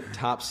in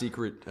top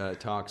secret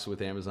talks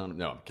with Amazon.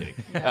 No, I'm kidding.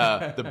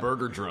 The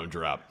burger drone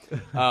drop.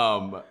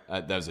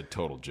 That was a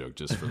total joke,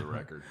 just for the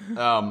record.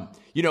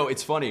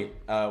 It's funny.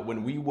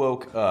 When we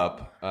woke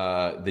up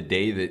the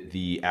day that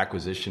the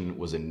acquisition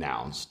was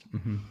announced,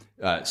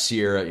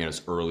 Sierra,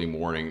 it's early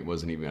morning. It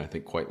wasn't even, I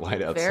think, quite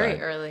light outside.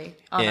 Very early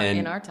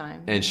in our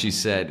time. And she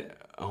said,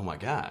 "Oh my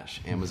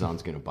gosh,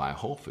 Amazon's going to buy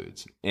Whole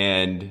Foods."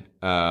 And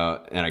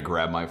I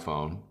grabbed my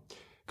phone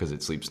because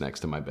it sleeps next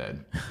to my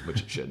bed,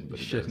 which it shouldn't, but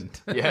it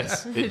Shouldn't. does.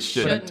 Yes, it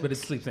shouldn't. But it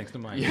sleeps next to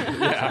mine. Yeah,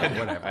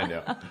 whatever.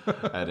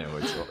 I know.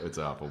 It's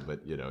awful,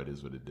 but it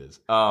is what it is.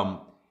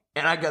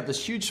 And I got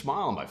this huge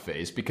smile on my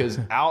face because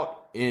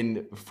out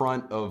in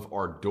front of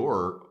our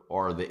door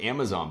are the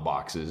Amazon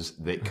boxes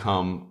that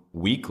come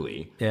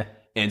weekly. Yeah.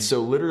 And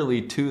so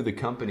literally two of the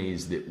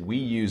companies that we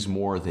use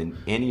more than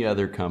any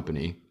other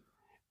company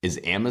is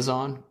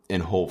Amazon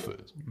and Whole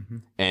Foods.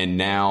 And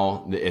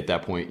now at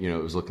that point, it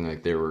was looking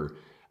like they were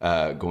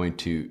going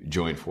to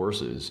join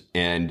forces.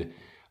 And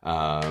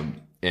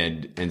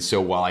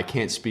so while I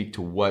can't speak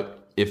to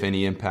what, if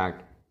any,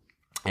 impact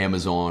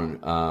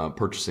Amazon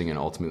purchasing, and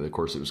ultimately, of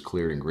course, it was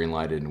cleared and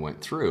green-lighted and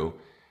went through,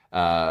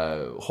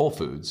 Whole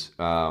Foods,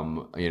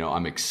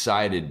 I'm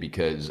excited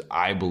because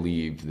I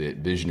believe that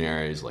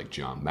visionaries like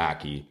John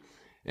Mackey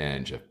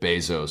and Jeff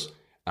Bezos,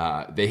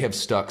 they have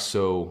stuck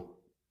so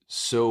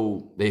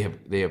they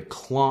have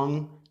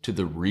clung to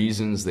the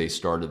reasons they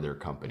started their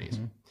companies.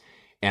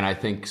 And I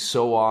think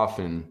so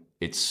often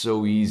it's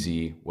so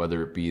easy,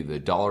 whether it be the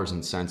dollars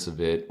and cents of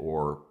it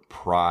or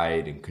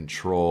pride and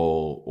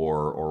control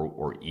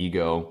or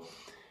ego,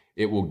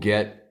 it will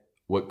get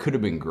what could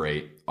have been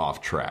great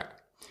off track.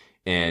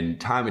 And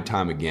time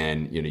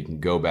again, you can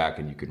go back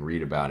and you can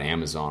read about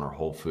Amazon or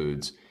Whole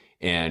Foods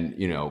and,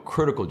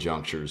 critical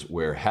junctures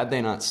where had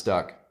they not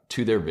stuck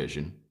to their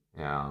vision,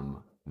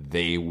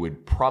 they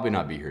would probably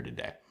not be here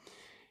today.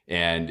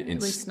 And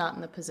At least not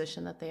in the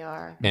position that they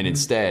are. And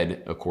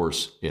instead, of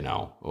course,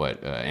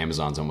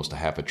 Amazon's almost a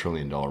 $500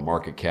 billion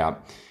market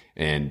cap,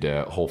 and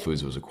Whole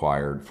Foods was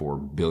acquired for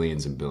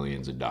billions and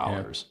billions of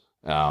dollars.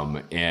 Yeah.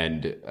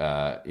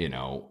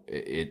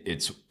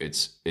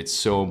 It's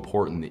so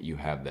important that you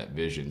have that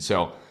vision.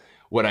 So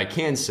what I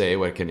can say,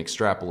 what I can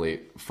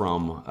extrapolate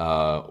from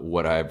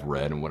what I've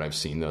read and what I've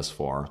seen thus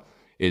far,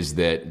 is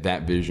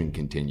that vision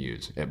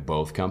continues at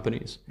both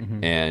companies,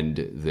 and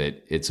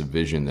that it's a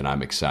vision that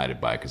I'm excited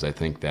by because I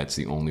think that's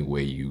the only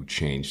way you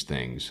change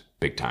things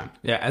big time.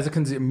 Yeah, as a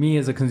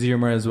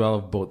consumer as well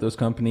of both those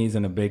companies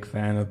and a big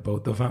fan of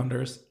both the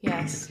founders.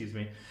 Yes. Excuse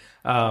me.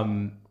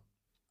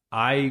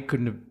 I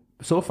couldn't have.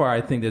 So far,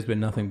 I think there's been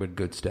nothing but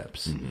good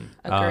steps.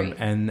 Agreed.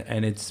 And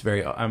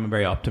I'm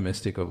very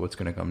optimistic of what's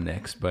going to come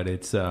next. But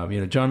it's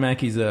John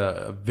Mackey's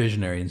a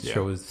visionary, and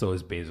so is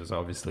Bezos,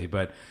 obviously.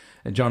 But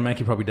John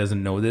Mackey probably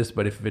doesn't know this,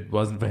 but if it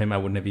wasn't for him, I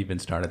wouldn't have even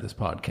started this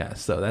podcast.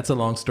 So that's a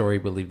long story.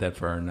 We'll leave that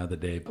for another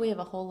day. We have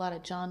a whole lot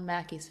of John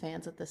Mackey's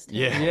fans at this table.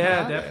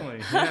 Yeah,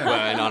 definitely. Yeah. Well,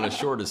 and on a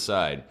short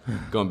aside,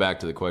 going back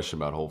to the question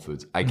about Whole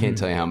Foods, I can't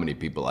tell you how many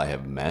people I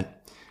have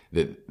met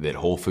that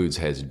Whole Foods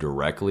has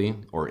directly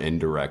or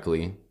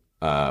indirectly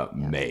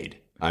made.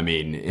 I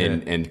mean,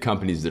 and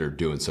companies that are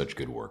doing such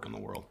good work in the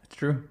world. It's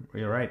true.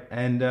 You're right.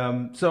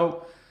 And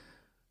so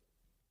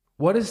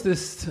what does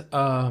this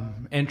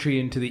entry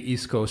into the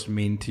East Coast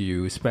mean to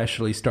you,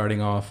 especially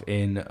starting off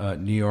in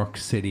New York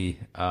City,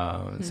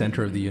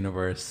 center of the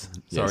universe?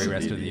 Sorry,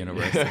 rest of the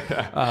universe.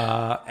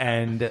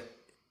 And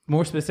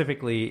more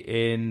specifically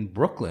in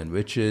Brooklyn,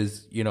 which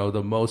is,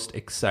 the most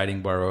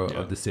exciting borough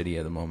of the city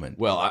at the moment.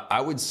 Well,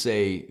 I would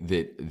say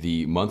that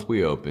the month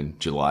we opened,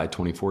 July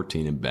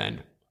 2014 in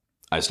Bend,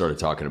 I started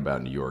talking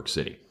about New York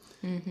City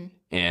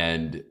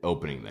and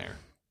opening there.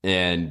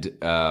 And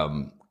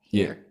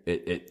Here.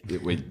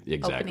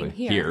 Exactly Opening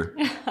here.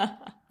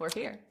 We're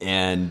here.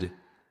 And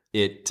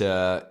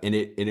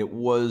it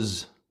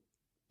was,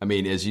 I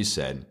mean, as you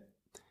said,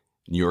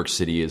 New York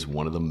City is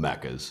one of the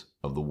meccas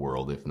of the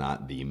world, if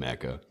not the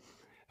Mecca,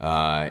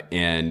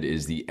 and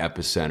is the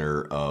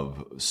epicenter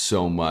of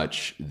so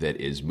much that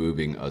is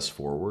moving us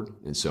forward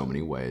in so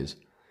many ways.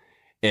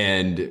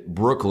 And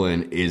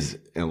Brooklyn is,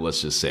 and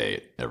let's just say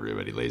it,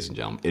 everybody, ladies and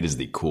gentlemen, it is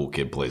the cool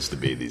kid place to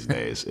be these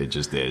days. It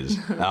just is.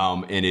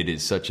 And it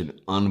is such an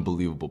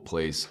unbelievable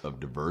place of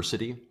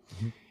diversity.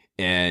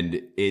 And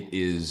it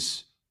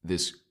is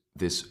this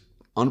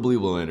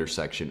unbelievable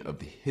intersection of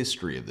the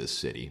history of this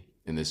city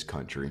and this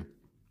country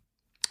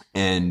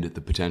and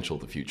the potential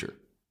of the future.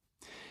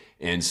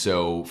 And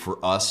so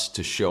for us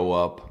to show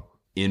up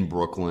in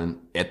Brooklyn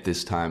at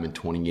this time in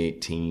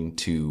 2018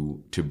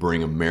 to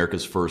bring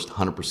America's first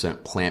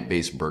 100%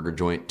 plant-based burger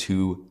joint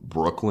to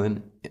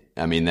Brooklyn,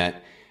 I mean,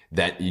 that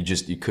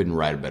you couldn't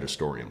write a better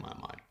story in my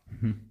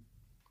mind.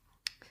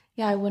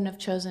 Yeah, I wouldn't have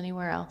chosen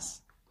anywhere else.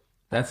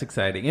 That's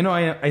exciting.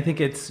 I think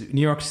it's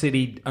New York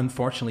City,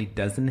 unfortunately,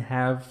 doesn't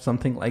have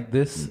something like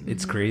this.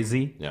 It's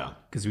crazy. Yeah.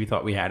 Because we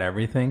thought we had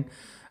everything.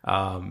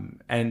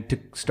 And to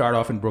start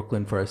off in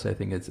Brooklyn first, I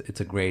think it's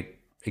a great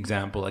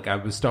example. Like I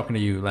was talking to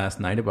you last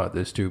night about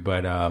this too,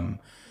 but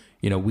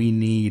we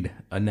need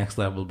a Next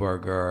Level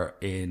burger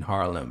in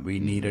Harlem. We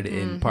need it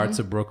in parts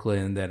of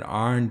Brooklyn that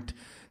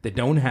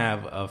don't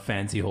have a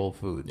fancy Whole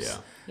Foods. Yeah.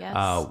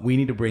 Yes. We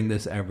need to bring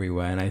this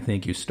everywhere, and I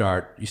think you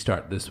start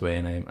this way,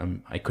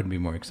 and I couldn't be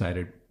more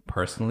excited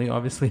personally,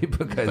 obviously,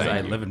 because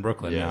I live in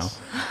Brooklyn now.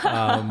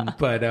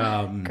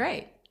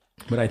 Great.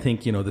 But I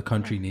think the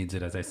country needs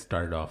it, as I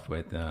started off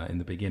with in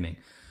the beginning.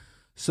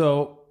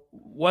 So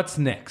what's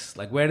next?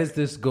 Like, where does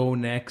this go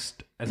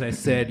next? As I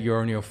said,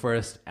 you're in your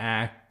first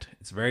act.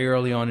 It's very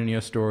early on in your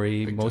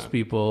story. Most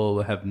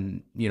people have,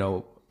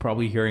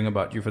 probably hearing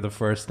about you for the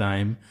first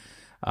time.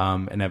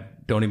 And I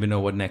don't even know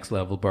what Next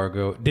Level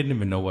Burger, didn't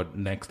even know what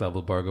Next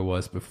Level Burger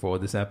was before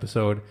this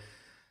episode.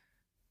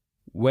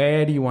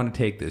 Where do you want to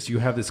take this? You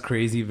have this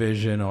crazy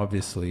vision,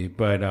 obviously,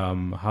 but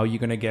how are you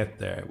going to get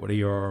there? What are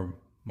your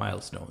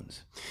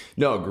milestones?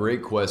 No,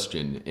 great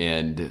question.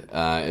 And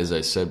as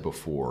I said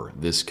before,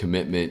 this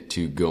commitment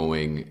to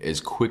going as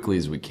quickly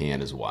as we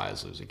can, as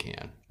wisely as we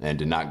can, and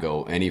to not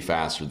go any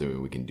faster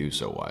than we can do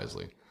so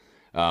wisely.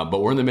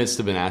 But we're in the midst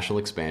of a national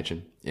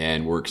expansion,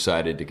 and we're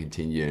excited to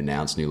continue to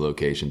announce new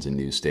locations in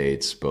new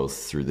states, both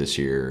through this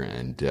year,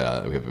 and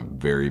we have a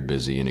very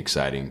busy and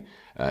exciting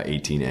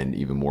 18 and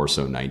even more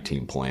so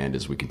 19 planned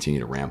as we continue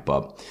to ramp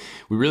up.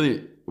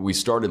 We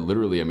started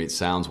literally, it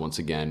sounds once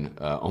again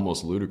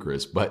almost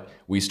ludicrous, but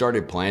we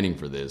started planning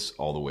for this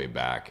all the way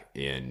back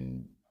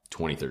in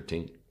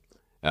 2013.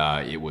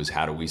 It was,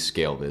 how do we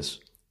scale this?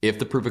 If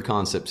the proof of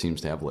concept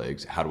seems to have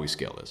legs, how do we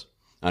scale this?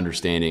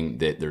 Understanding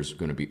that there's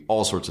going to be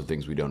all sorts of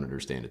things we don't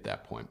understand at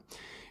that point.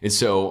 And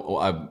so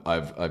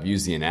I've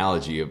used the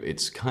analogy of,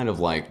 it's kind of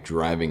like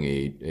driving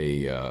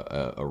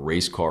a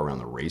race car around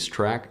the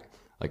racetrack,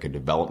 like a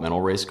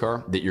developmental race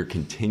car that you're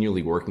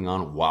continually working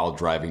on while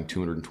driving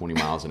 220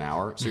 miles an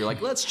hour. So you're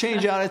like, let's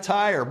change out a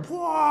tire,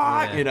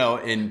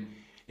 and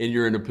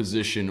you're in a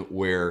position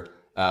where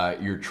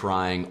you're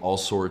trying all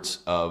sorts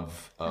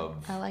of.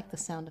 I like the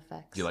sound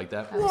effects. You like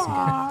that?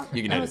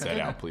 You can That edit was that good.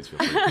 out, please feel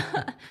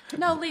free.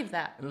 No, leave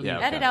that. Yeah,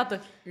 okay. Edit out the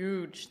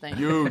huge thing.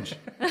 Huge.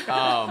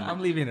 I'm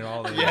leaving it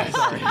all in. Yes,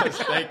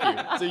 thank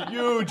you. It's a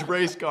huge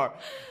race car,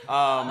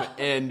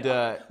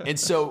 and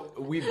so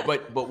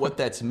but what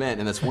that's meant,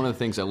 and that's one of the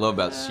things I love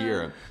about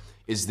Sierra,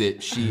 is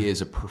that she is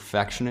a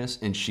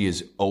perfectionist, and she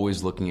is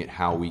always looking at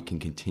how we can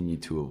continue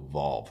to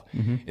evolve.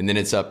 And then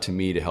it's up to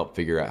me to help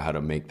figure out how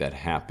to make that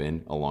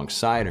happen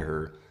alongside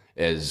her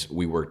as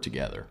we work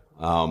together.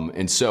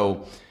 And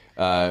so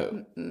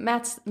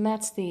Matt's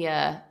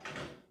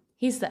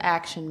he's the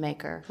action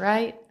maker,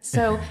 right?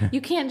 So you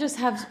can't just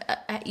have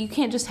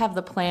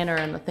the planner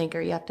and the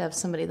thinker. You have to have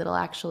somebody that'll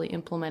actually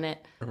implement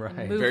it. Right.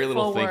 And move very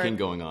little forward. thinking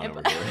going on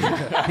over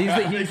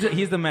here.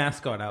 He's the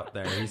mascot out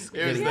there. He's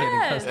getting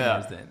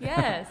customers in.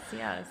 Yes.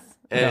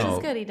 And- Which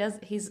is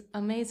good. He's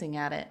amazing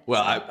at it.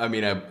 Well, I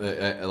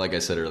like I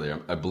said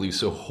earlier, I believe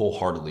so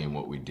wholeheartedly in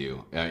what we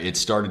do. It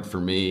started for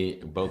me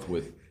both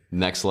with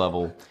Next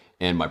Level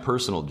and my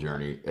personal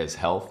journey as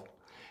health.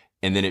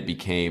 And then it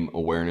became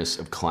awareness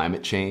of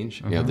climate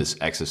change, this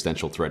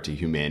existential threat to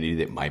humanity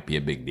that might be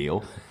a big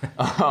deal,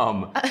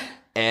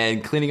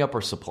 and cleaning up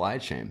our supply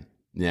chain.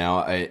 Now,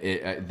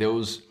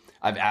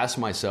 I've asked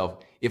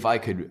myself if I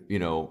could,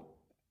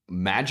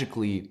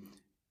 magically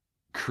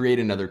create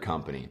another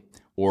company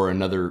or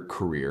another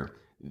career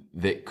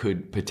that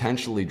could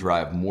potentially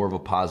drive more of a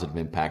positive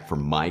impact for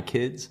my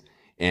kids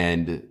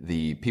and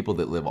the people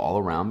that live all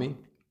around me.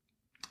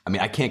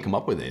 I can't come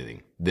up with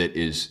anything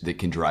that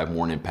can drive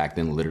more an impact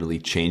than literally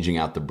changing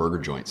out the burger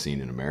joint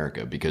scene in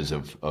America because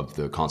of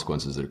the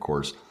consequences that, of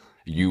course,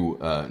 you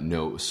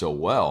know so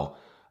well,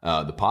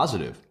 the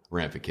positive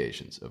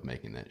ramifications of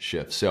making that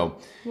shift. So,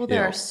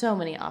 there are so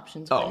many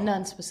options, but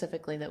none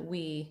specifically that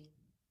we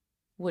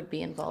would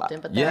be involved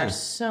in. But there are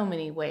so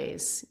many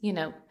ways,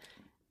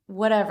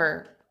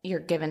 whatever your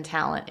given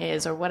talent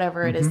is or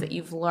whatever it is that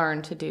you've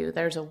learned to do,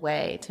 there's a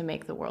way to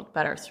make the world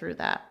better through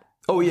that.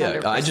 Oh, yeah.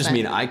 100%. I just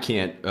mean I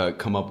can't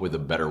come up with a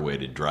better way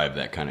to drive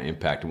that kind of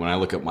impact. When I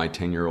look at my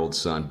 10-year-old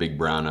son, big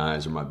brown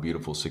eyes, or my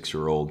beautiful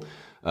 6-year-old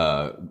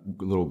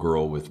little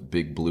girl with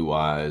big blue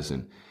eyes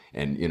and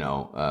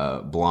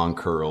blonde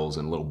curls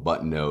and little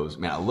button nose,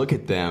 man, I look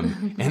at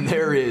them and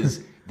there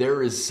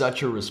is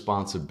such a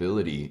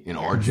responsibility in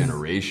our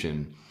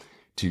generation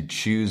to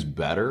choose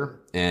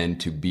better and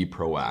to be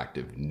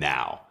proactive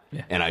now.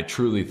 Yeah. And I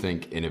truly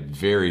think in a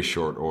very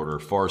short order,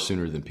 far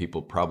sooner than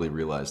people probably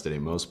realize today,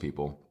 most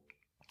people,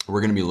 we're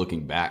going to be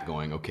looking back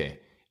going, okay,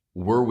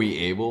 were we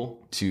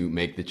able to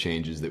make the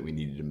changes that we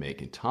needed to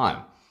make in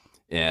time?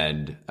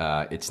 And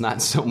it's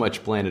not so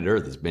much planet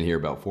Earth. It's been here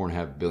about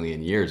 4.5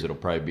 billion years. It'll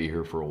probably be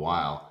here for a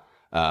while.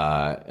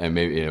 And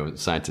maybe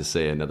scientists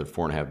say another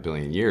 4.5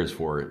 billion years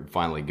before it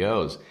finally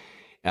goes.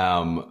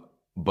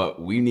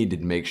 But we need to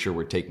make sure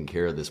we're taking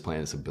care of this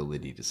planet's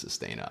ability to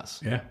sustain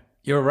us. Yeah.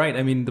 You're right.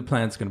 The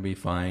planet's going to be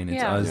fine.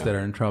 It's us that are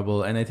in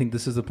trouble. And I think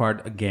this is the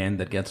part, again,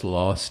 that gets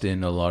lost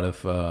in a lot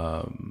of,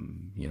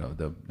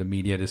 the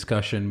media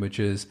discussion, which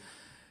is,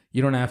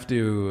 you don't have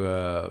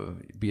to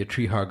be a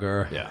tree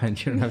hugger, and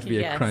you don't have to be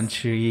Yes. a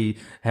crunchy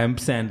hemp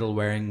sandal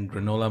wearing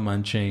granola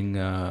munching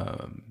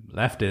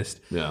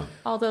leftist. Yeah.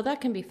 Although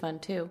that can be fun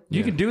too.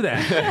 You can do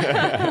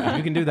that.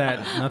 You can do that.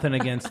 Nothing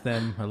against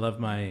them. I love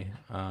my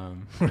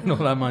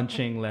granola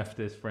munching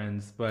leftist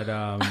friends, but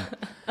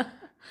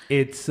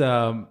it's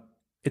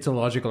a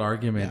logical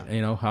argument.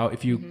 You know, how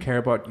if you care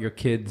about your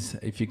kids,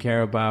 if you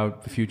care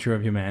about the future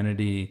of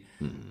humanity,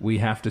 we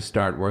have to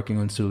start working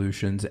on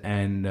solutions.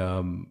 And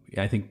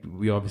I think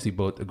we obviously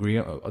both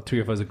agree, three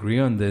of us agree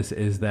on this,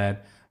 is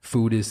that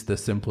food is the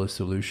simplest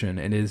solution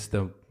and is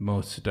the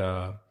most,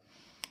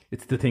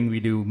 it's the thing we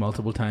do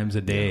multiple times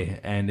a day.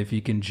 And if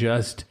you can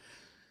just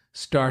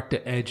start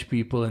to edge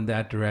people in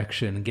that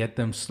direction, get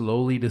them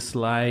slowly to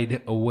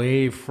slide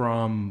away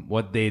from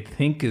what they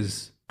think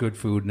is good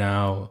food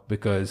now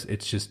because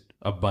it's just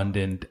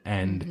abundant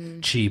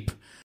and cheap.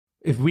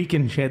 If we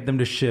can get them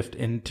to shift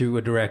into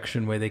a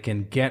direction where they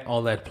can get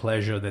all that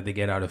pleasure that they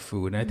get out of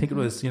food. And I think it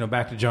was,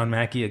 back to John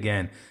Mackey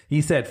again.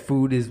 He said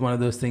food is one of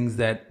those things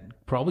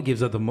that probably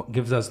gives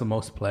us the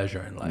most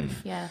pleasure in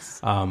life. Yes.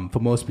 For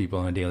most people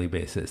on a daily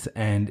basis.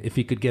 And if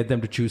you could get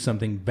them to choose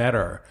something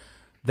better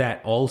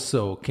that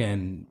also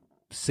can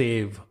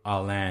save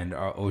our land,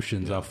 our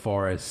oceans, our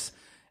forests,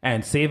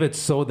 and save it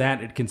so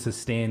that it can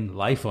sustain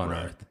life on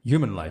Earth,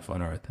 human life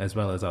on Earth, as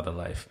well as other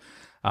life.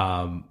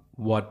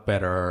 What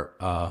better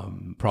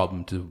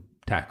problem to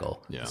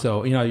tackle? Yeah.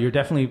 So, you're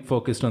definitely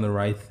focused on the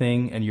right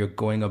thing and you're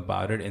going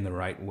about it in the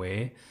right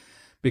way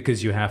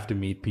because you have to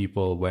meet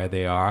people where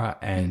they are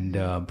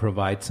and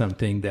provide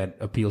something that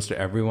appeals to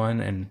everyone.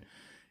 And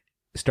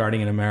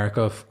starting in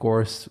America, of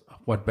course,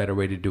 what better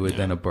way to do it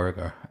than a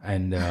burger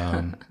and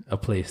a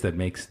place that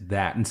makes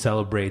that and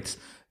celebrates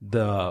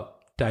the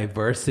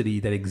diversity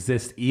that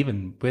exists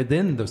even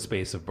within the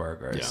space of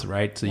burgers,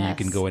 right? So you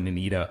can go in and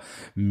eat a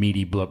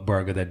meaty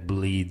burger that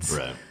bleeds,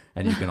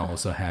 and you can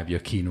also have your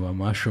quinoa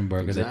mushroom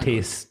burger that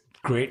tastes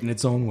great in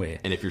its own way.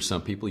 And if you're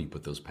some people, you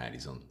put those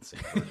patties on the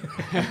same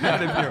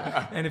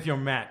burger. and if you're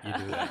Matt, you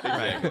do that.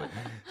 Right.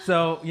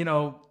 So,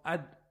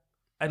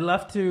 I'd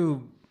love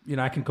to,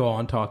 I can go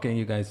on talking.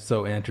 You guys are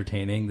so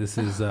entertaining. This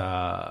is,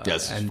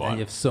 yes, and fun. you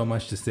have so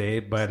much to say,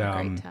 but It's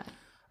a great time.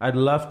 I'd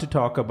love to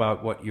talk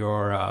about what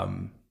your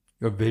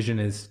vision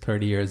is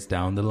 30 years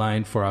down the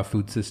line for our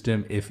food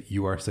system if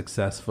you are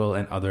successful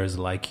and others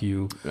like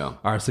you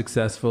are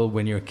successful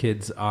when your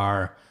kids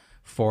are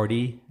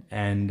 40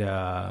 and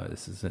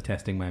this is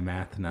testing my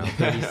math now,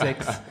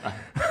 36.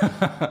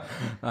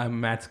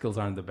 Math skills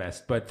aren't the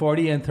best, but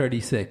 40 and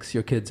 36,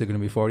 your kids are going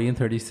to be 40 and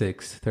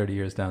 36 30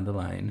 years down the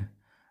line.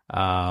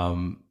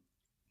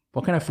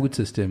 What kind of food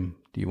system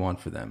do you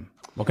want for them?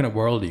 What kind of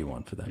world do you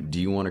want for them? Do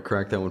you want to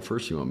crack that one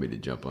first? Or you want me to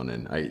jump on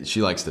in?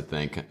 She likes to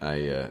think.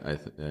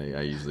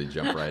 I usually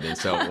jump right in.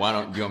 So why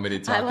don't you want me to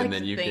talk like and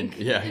then to you think.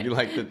 can? Yeah, you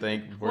like to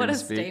think before What you a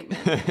speak.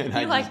 statement. And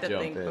I You like just to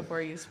jump think in.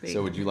 before you speak.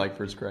 So would you like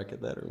first crack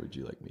at that, or would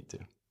you like me to?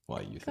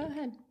 While you Go think.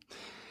 ahead.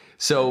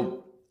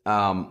 So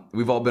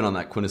we've all been on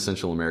that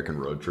quintessential American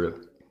road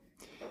trip,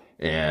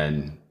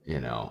 and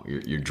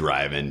you're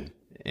driving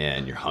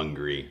and you're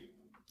hungry,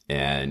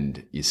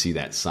 and you see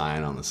that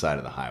sign on the side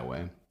of the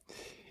highway.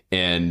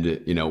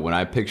 And, when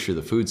I picture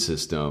the food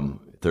system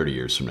 30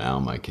 years from now,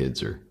 my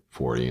kids are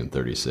 40 and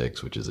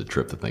 36, which is a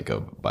trip to think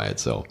of by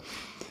itself.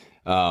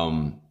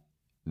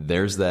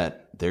 There's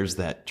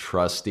that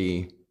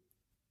trusty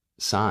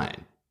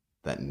sign,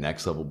 that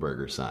Next Level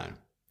Burger sign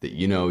that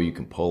you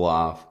can pull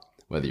off,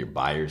 whether you're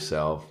by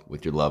yourself,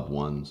 with your loved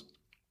ones,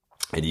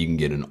 and you can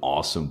get an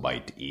awesome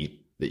bite to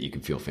eat that you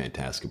can feel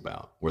fantastic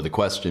about. Where the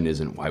question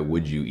isn't, why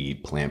would you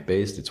eat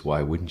plant-based? It's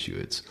why wouldn't you?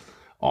 It's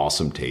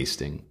awesome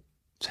tasting.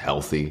 It's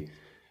healthy,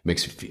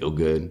 makes you feel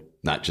good,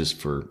 not just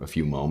for a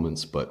few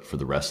moments, but for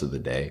the rest of the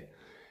day.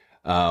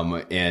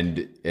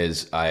 And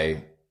as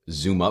I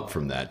zoom up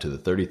from that to the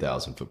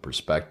 30,000 foot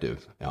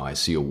perspective, now I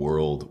see a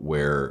world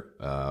where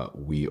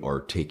we are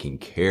taking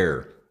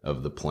care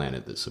of the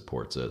planet that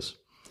supports us,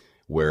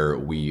 where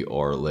we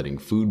are letting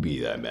food be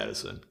that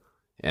medicine,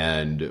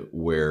 and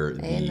where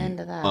Amen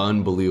to the that.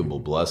 unbelievable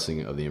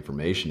blessing of the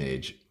information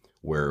age,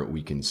 where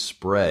we can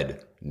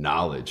spread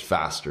knowledge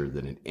faster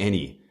than in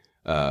any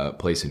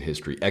place in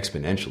history,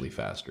 exponentially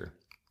faster,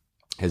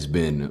 has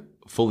been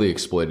fully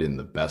exploited in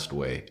the best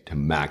way to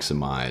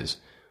maximize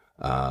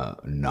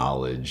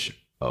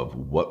knowledge of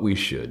what we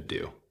should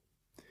do.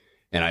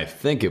 And I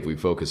think if we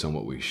focus on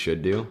what we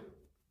should do,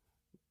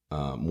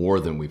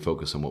 more than we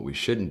focus on what we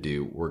shouldn't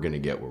do, we're going to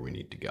get where we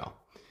need to go.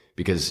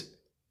 Because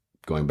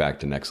going back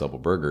to Next Level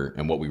Burger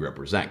and what we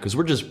represent, because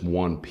we're just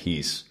one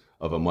piece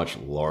of a much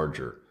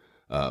larger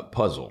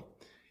puzzle.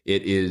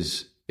 It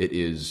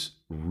is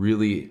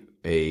really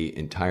a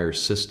entire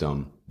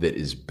system that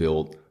is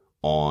built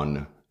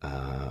on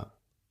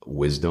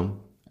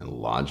wisdom and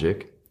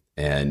logic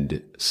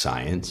and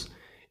science,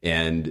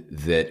 and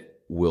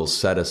that will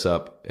set us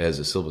up as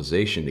a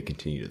civilization to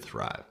continue to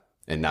thrive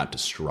and not to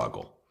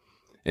struggle.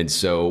 And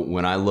so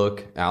when I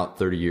look out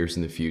 30 years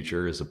in the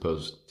future, as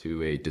opposed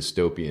to a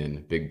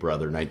dystopian Big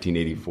Brother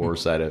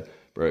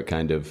 1984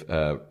 kind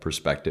of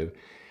perspective,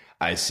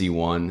 I see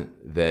one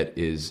that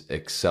is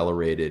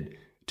accelerated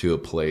to a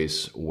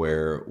place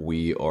where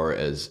we are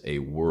as a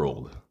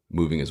world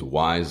moving as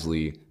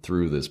wisely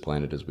through this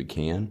planet as we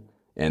can.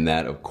 And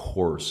that, of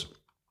course,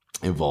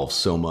 involves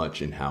so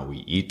much in how we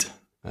eat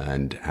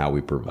and how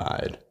we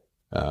provide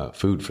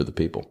food for the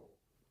people,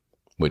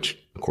 which,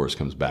 of course,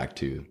 comes back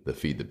to the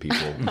Feed the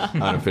People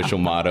unofficial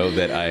motto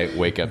that I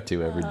wake up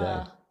to every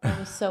day. That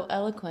was so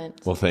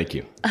eloquent. Well, thank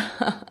you.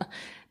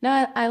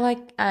 No,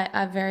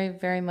 I very,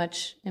 very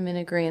much am in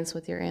agreement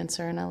with your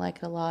answer, and I like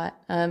it a lot.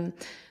 The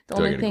Do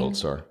only I get a thing, gold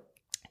star?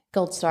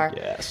 Gold star.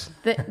 Yes.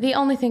 The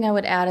only thing I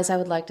would add is I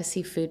would like to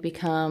see food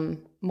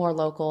become more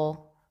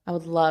local. I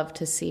would love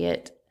to see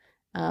it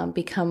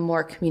become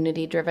more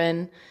community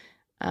driven,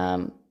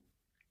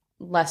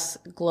 less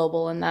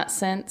global in that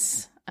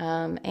sense.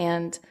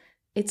 And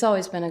it's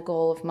always been a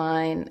goal of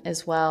mine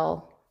as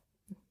well.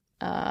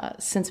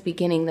 Since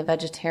beginning the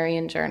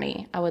vegetarian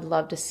journey, I would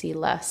love to see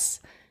less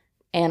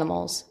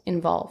animals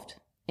involved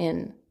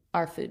in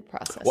our food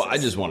process. Well, I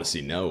just want to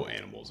see no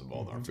animals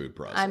involved in our food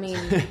process.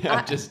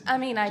 I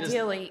mean,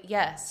 ideally,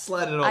 yes.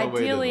 slide it all the way to the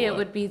Ideally, it left.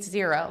 would be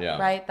zero, Yeah.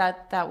 right?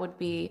 That would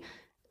be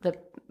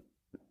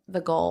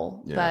the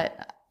goal. Yeah.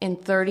 But in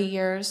 30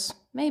 years,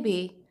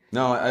 maybe.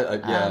 No,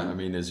 I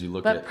mean, as you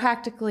look But at...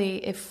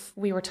 practically, if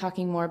we were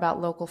talking more about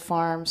local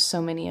farms,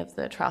 so many of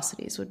the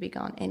atrocities would be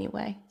gone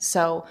anyway.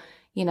 So,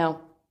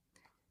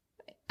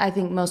 I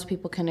think most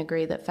people can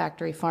agree that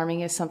factory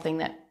farming is something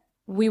that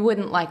we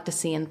wouldn't like to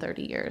see in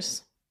 30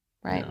 years,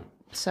 right? Yeah.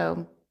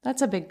 So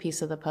that's a big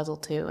piece of the puzzle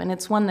too. And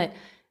it's one that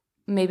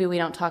maybe we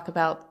don't talk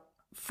about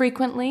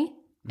frequently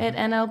at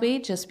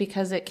NLB just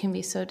because it can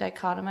be so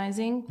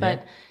dichotomizing,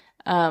 but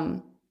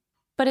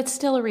it's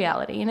still a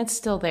reality and it's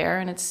still there,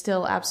 and it's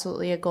still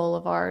absolutely a goal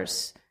of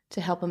ours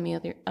to help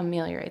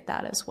ameliorate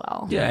that as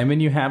well. Yeah, I mean,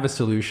 you have a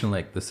solution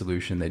like the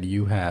solution that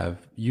you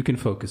have. You can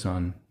focus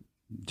on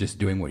just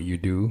doing what you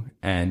do,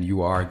 and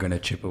you are going to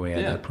chip away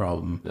at that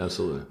problem.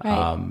 Absolutely.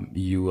 Right.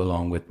 You,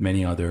 along with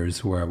many others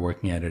who are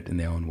working at it in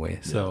their own way.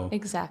 So,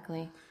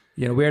 Exactly.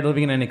 we're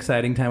living in an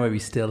exciting time where we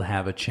still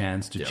have a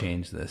chance to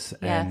change this.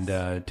 Yes.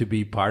 And to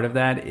be part of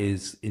that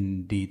is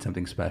indeed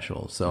something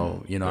special.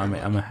 So,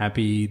 I'm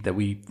happy that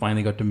we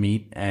finally got to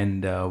meet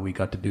and we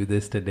got to do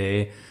this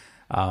today.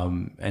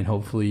 And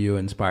hopefully you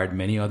inspired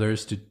many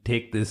others to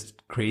take this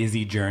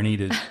crazy journey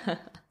to,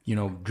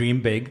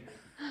 dream big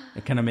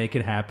and kind of make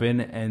it happen.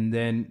 And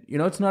then,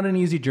 it's not an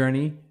easy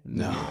journey.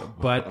 No.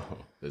 But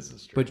This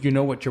is true. but you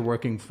know what you're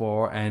working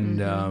for and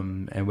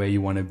where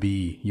you want to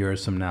be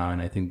years from now.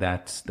 And I think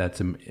that's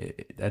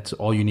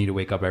all you need to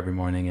wake up every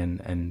morning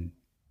and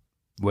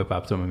whip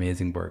up some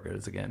amazing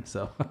burgers again.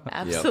 So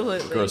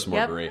Absolutely. Grow some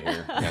more gray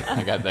hair.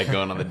 I got that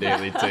going on the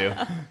daily too.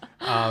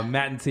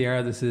 Matt and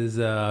Sierra, this has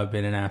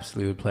been an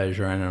absolute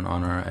pleasure and an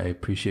honor. I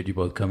appreciate you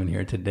both coming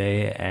here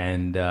today,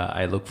 and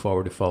I look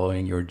forward to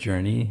following your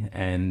journey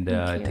and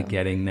to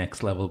getting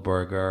Next Level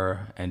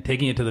Burger and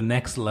taking it to the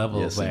next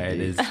level where it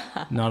is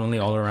not only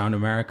all around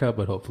America,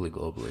 but hopefully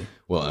globally.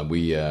 Well, and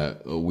we,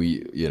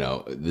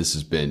 this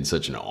has been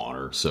such an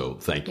honor. So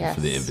thank you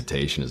for the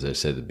invitation, as I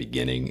said at the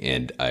beginning.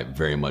 And I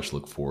very much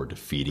look forward to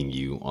feeding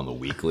you on the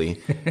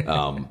weekly.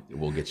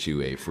 We'll get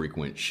you a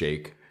frequent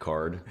shake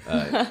card,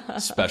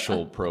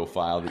 special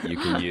profile that you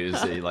can use.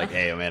 Like,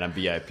 hey, man, I'm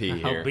VIP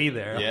here. I'll be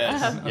there.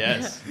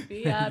 Yes.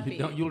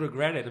 VIP. You'll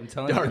regret it. I'm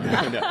telling Dark, you.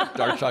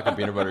 dark chocolate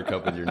peanut butter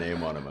cup with your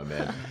name on it, my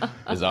man.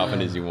 As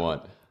often as you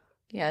want.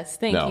 Yes,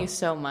 thank you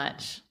so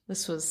much.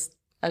 This was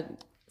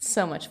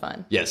so much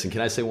fun. Yes, and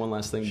can I say one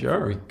last thing?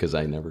 Sure. Because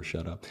I never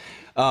shut up.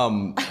 I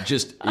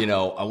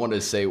want to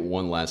say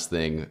one last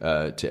thing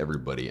to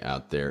everybody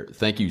out there.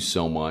 Thank you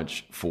so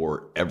much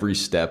for every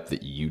step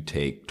that you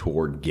take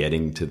toward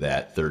getting to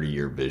that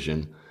 30-year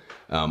vision.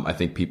 I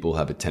think people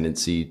have a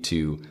tendency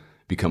to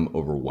become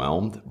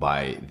overwhelmed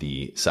by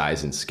the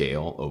size and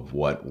scale of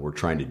what we're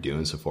trying to do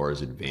insofar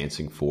as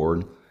advancing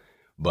forward.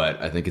 But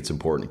I think it's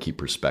important to keep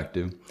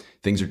perspective.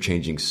 Things are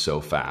changing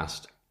so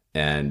fast,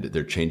 and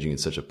they're changing in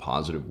such a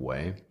positive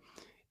way.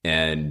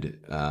 And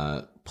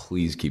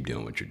please keep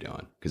doing what you're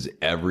doing, because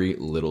every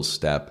little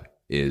step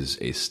is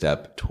a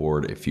step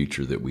toward a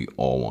future that we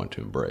all want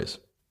to embrace.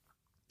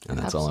 And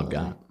that's all I've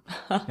got.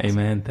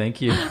 Amen.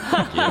 Thank you.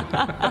 Thank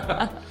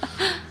you.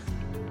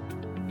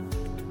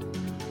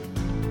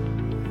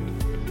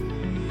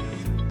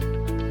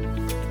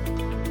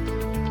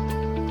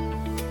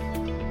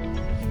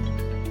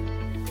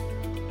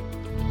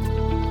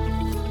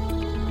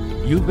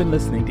 You've been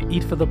listening to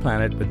Eat for the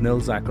Planet with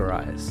Nil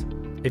Zacharias.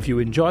 If you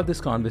enjoyed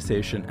this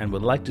conversation and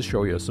would like to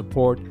show your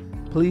support,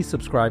 please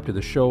subscribe to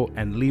the show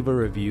and leave a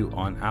review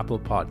on Apple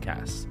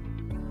Podcasts.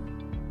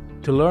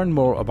 To learn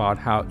more about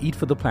how Eat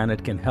for the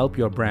Planet can help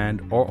your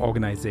brand or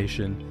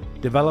organization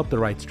develop the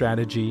right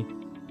strategy,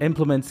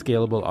 implement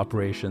scalable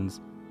operations,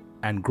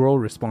 and grow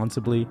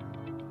responsibly,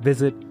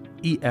 visit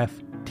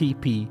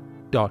EFTP.co.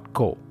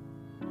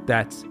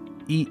 That's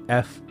EFTP.co.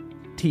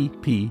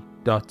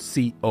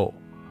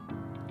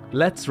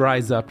 Let's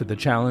rise up to the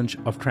challenge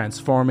of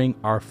transforming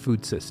our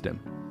food system.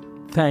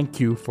 Thank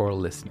you for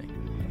listening.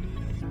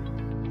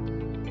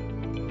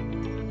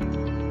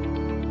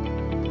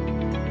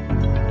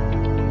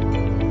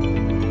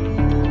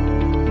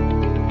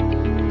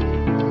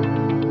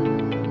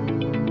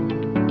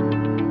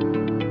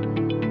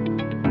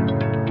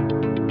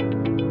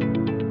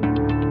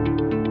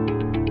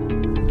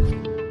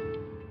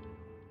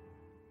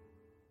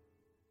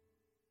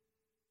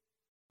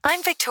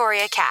 I'm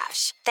Victoria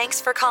Cash. Thanks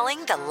for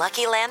calling the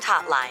Lucky Land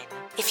Hotline.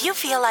 If you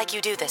feel like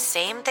you do the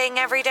same thing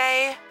every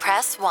day,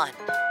 press 1.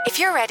 If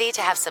you're ready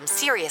to have some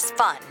serious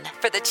fun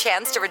for the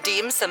chance to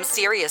redeem some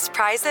serious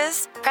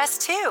prizes, press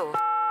 2.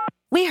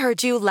 We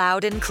heard you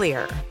loud and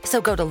clear. So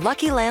go to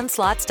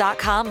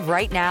LuckyLandSlots.com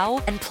right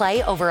now and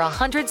play over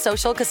 100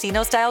 social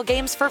casino-style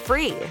games for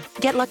free.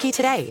 Get lucky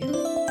today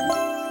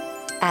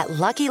at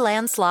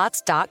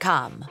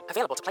LuckyLandSlots.com.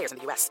 Available to players in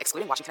the U.S.,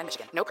 excluding Washington and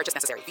Michigan. No purchase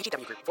necessary.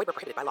 VGW Group. Void where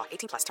prohibited by law.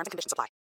 18+. Terms and conditions apply.